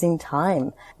amazing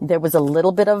time. There was a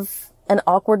little bit of an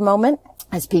awkward moment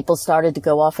as people started to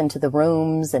go off into the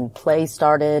rooms and play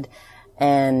started,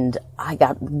 and I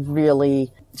got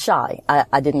really shy.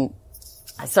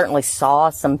 I certainly saw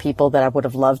some people that I would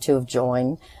have loved to have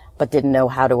joined, but didn't know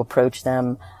how to approach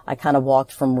them. I kind of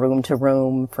walked from room to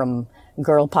room, from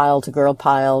girl pile to girl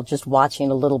pile, just watching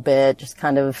a little bit, just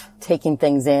kind of taking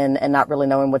things in and not really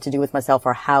knowing what to do with myself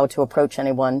or how to approach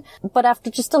anyone. But after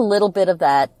just a little bit of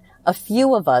that, a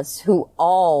few of us who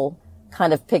all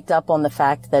kind of picked up on the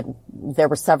fact that there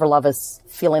were several of us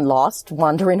feeling lost,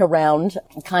 wandering around,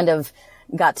 kind of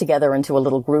got together into a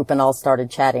little group and all started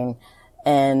chatting.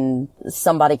 And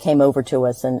somebody came over to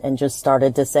us and just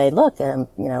started to say, look,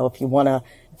 if you want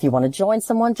to join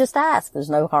someone, just ask.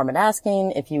 There's no harm in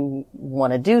asking. If you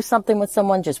want to do something with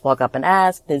someone, just walk up and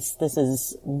ask. This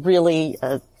is really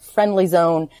a friendly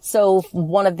zone. So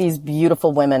one of these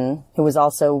beautiful women, who was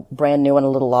also brand new and a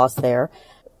little lost there,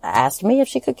 asked me if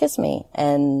she could kiss me,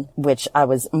 and which I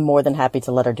was more than happy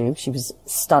to let her do. She was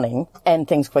stunning, and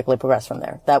things quickly progressed from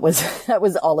there. That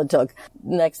was all it took.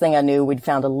 Next thing I knew, we'd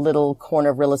found a little corner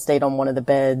of real estate on one of the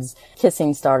beds.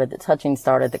 Kissing started, the touching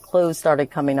started, the clothes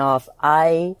started coming off.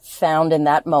 I found in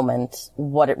that moment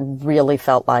what it really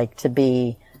felt like to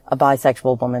be a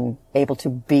bisexual woman able to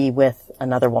be with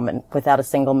another woman without a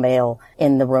single male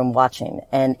in the room watching.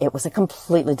 And it was a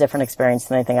completely different experience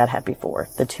than anything I'd had before.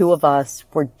 The two of us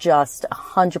were just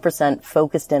 100%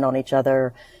 focused in on each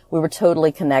other. We were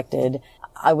totally connected.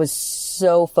 I was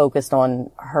so focused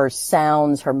on her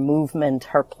sounds, her movement,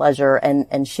 her pleasure,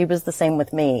 and she was the same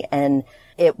with me. And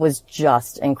it was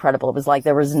just incredible. It was like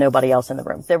there was nobody else in the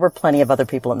room. There were plenty of other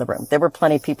people in the room. There were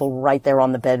plenty of people right there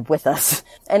on the bed with us.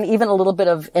 And even a little bit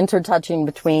of intertouching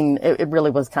between, it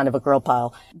really was kind of a girl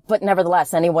pile. But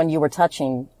nevertheless, anyone you were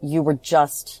touching, you were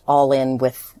just all in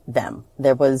with them.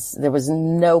 There was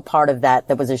no part of that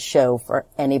was a show for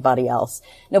anybody else.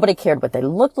 Nobody cared what they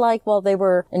looked like while they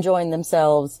were enjoying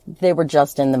themselves. They were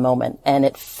just in the moment, and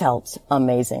it felt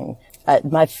amazing.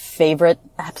 My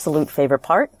absolute favorite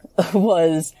part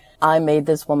was I made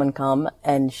this woman come,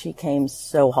 and she came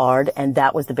so hard, and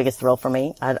that was the biggest thrill for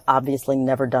me. I'd obviously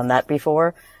never done that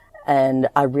before, and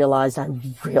I realized I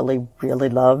really, really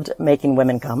loved making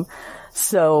women come.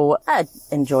 So I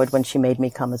enjoyed when she made me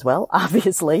come as well,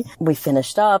 obviously. We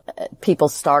finished up. People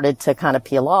started to kind of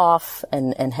peel off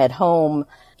and head home.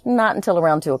 Not until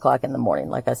around 2:00 in the morning,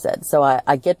 like I said. So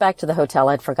I get back to the hotel.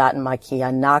 I'd forgotten my key.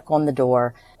 I knock on the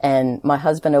door, and my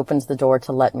husband opens the door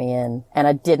to let me in. And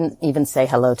I didn't even say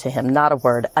hello to him. Not a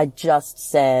word. I just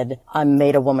said, I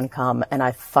made a woman come, and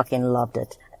I fucking loved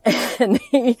it. And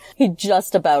he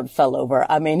just about fell over.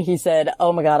 I mean, he said,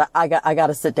 oh my God, I got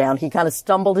to sit down. He kind of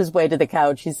stumbled his way to the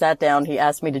couch. He sat down. He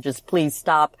asked me to just please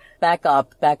stop, back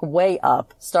way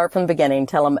up, start from the beginning,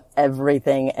 tell him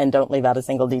everything, and don't leave out a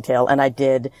single detail. And I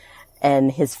did.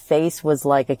 And his face was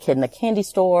like a kid in a candy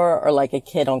store or like a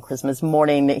kid on Christmas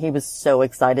morning. He was so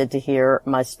excited to hear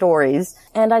my stories.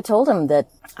 And I told him that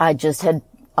I just had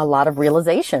a lot of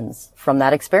realizations from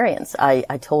that experience. I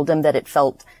told him that it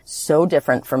felt so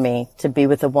different for me to be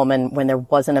with a woman when there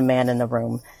wasn't a man in the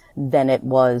room than it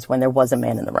was when there was a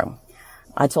man in the room.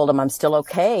 I told him I'm still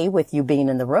okay with you being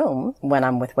in the room when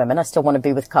I'm with women. I still want to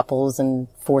be with couples and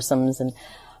foursomes,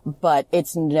 but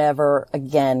it's never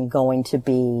again going to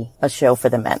be a show for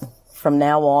the men. From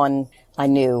now on, I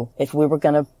knew if we were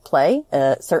going to play,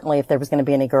 certainly if there was going to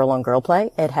be any girl-on-girl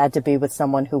play, it had to be with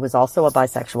someone who was also a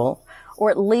bisexual, or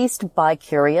at least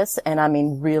bi-curious, and I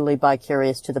mean really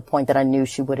bi-curious to the point that I knew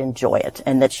she would enjoy it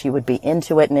and that she would be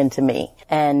into it and into me.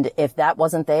 And if that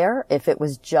wasn't there, if it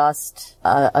was just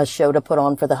a show to put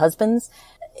on for the husbands,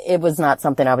 it was not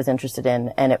something I was interested in,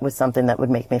 and it was something that would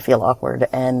make me feel awkward.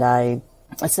 And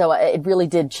so it really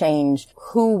did change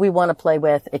who we want to play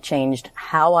with. It changed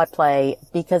how I play,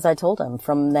 because I told him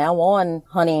from now on,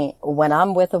 honey, when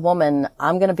I'm with a woman,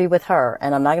 I'm going to be with her,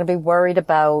 and I'm not going to be worried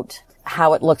about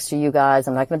how it looks to you guys.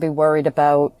 I'm not going to be worried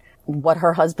about what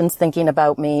her husband's thinking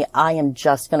about me. I am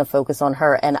just going to focus on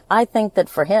her. And I think that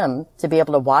for him to be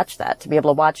able to watch that, to be able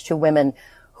to watch two women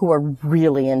who are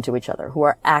really into each other, who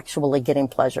are actually getting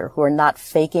pleasure, who are not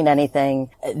faking anything,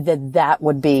 that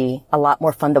would be a lot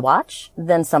more fun to watch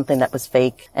than something that was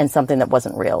fake and something that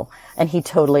wasn't real. And he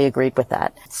totally agreed with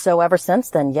that. So ever since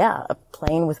then, yeah,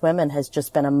 playing with women has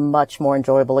just been a much more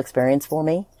enjoyable experience for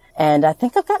me. And I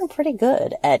think I've gotten pretty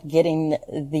good at getting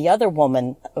the other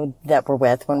woman that we're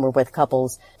with, when we're with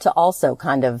couples, to also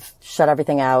kind of shut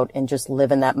everything out and just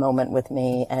live in that moment with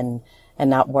me and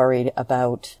not worried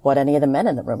about what any of the men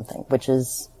in the room think, which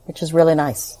is really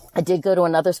nice. I did go to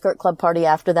another skirt club party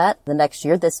after that the next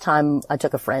year. This time I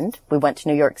took a friend. We went to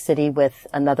New York City with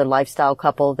another lifestyle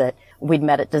couple that we'd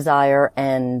met at Desire,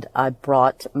 and I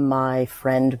brought my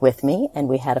friend with me, and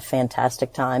we had a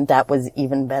fantastic time. That was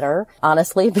even better,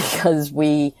 honestly, because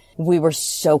we were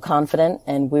so confident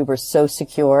and we were so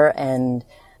secure, and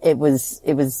there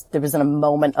wasn't a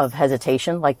moment of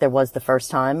hesitation like there was the first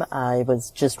time. I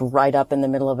was just right up in the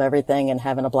middle of everything and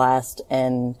having a blast,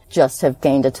 and just have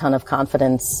gained a ton of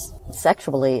confidence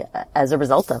sexually as a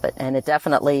result of it. And it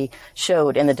definitely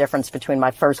showed in the difference between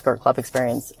my first skirt club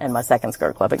experience and my second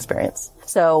skirt club experience.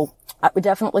 So I would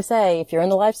definitely say, if you're in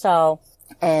the lifestyle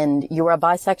and you're a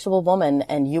bisexual woman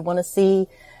and you want to see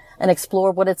and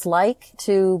explore what it's like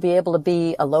to be able to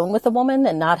be alone with a woman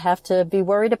and not have to be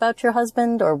worried about your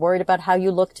husband or worried about how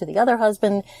you look to the other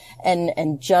husband,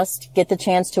 and just get the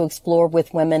chance to explore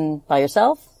with women by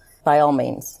yourself, by all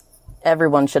means,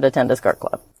 everyone should attend a skirt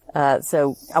club.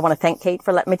 So I want to thank Kate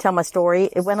for letting me tell my story.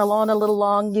 It went along a little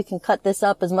long. You can cut this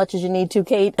up as much as you need to,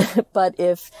 Kate. But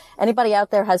if anybody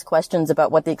out there has questions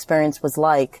about what the experience was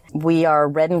like, we are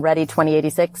RedNReady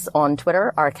 2086 on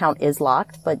Twitter. Our account is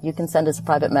locked, but you can send us a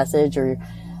private message or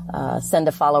send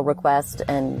a follow request,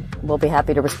 and we'll be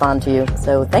happy to respond to you.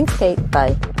 So thanks, Kate.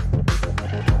 Bye.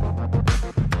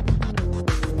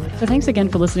 So thanks again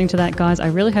for listening to that, guys. I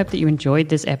really hope that you enjoyed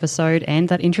this episode and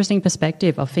that interesting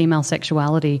perspective of female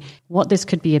sexuality. What this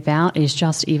could be about is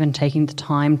just even taking the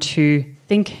time to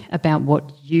think about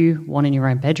what you want in your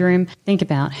own bedroom. Think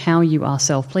about how you are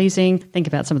self-pleasing. Think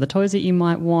about some of the toys that you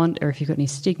might want, or if you've got any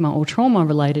stigma or trauma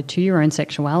related to your own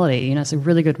sexuality. You know, it's a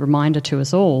really good reminder to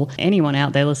us all, anyone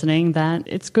out there listening, that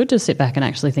it's good to sit back and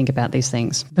actually think about these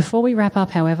things. Before we wrap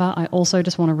up, however, I also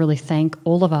just want to really thank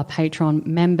all of our Patreon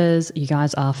members. You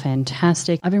guys are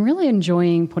fantastic. I've been really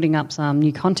enjoying putting up some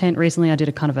new content recently. I did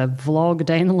a kind of a vlog,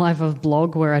 day in the life of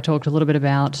blog, where I talked a little bit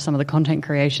about some of the content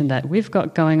creation that we've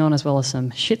got going on, as well as some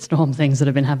shitstorm things that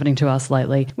have been happening to us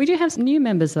lately. We do have some new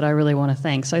members that I really want to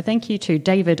thank. So thank you to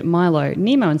David, Milo,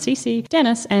 Nemo and Cece,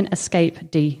 Dennis and Escape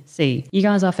DC. You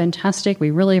guys are fantastic. We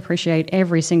really appreciate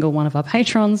every single one of our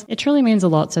patrons. It truly means a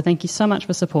lot. So thank you so much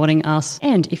for supporting us.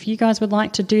 And if you guys would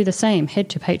like to do the same,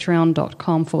 head to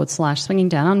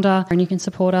patreon.com/swingingdownunder and you can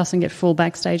support us and get full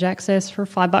backstage access for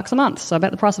 $5 a month. So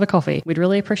about the price of a coffee. We'd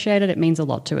really appreciate it. It means a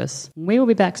lot to us. We will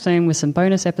be back soon with some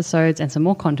bonus episodes and some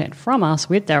more content from us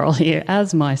with Daryl here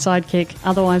as my sidekick.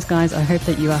 Otherwise, guys, I hope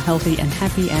that you are healthy and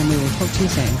happy, and we will talk to you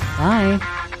soon. Bye.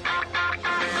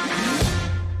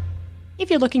 If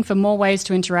you're looking for more ways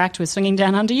to interact with Swinging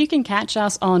Down Under, you can catch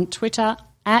us on Twitter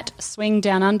at Swing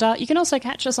Down Under. You can also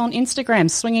catch us on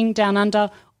Instagram, Swinging Down Under,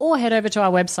 or head over to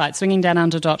our website,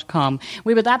 swingingdownunder.com.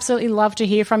 We would absolutely love to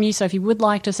hear from you, so if you would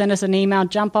like to send us an email,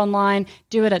 jump online,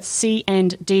 do it at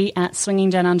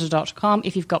cnd@swingingdownunder.com.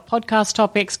 If you've got podcast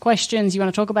topics, questions, you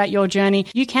want to talk about your journey,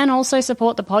 you can also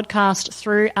support the podcast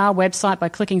through our website by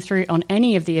clicking through on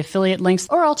any of the affiliate links,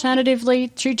 or alternatively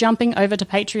to jumping over to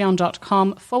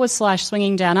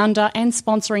patreon.com/swingingdownunder and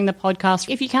sponsoring the podcast.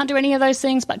 If you can't do any of those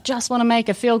things but just want to make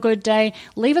a feel-good day,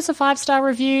 leave us a 5-star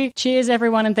review. Cheers,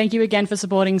 everyone, and thank you again for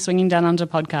supporting Swinging Down Under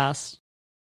podcast.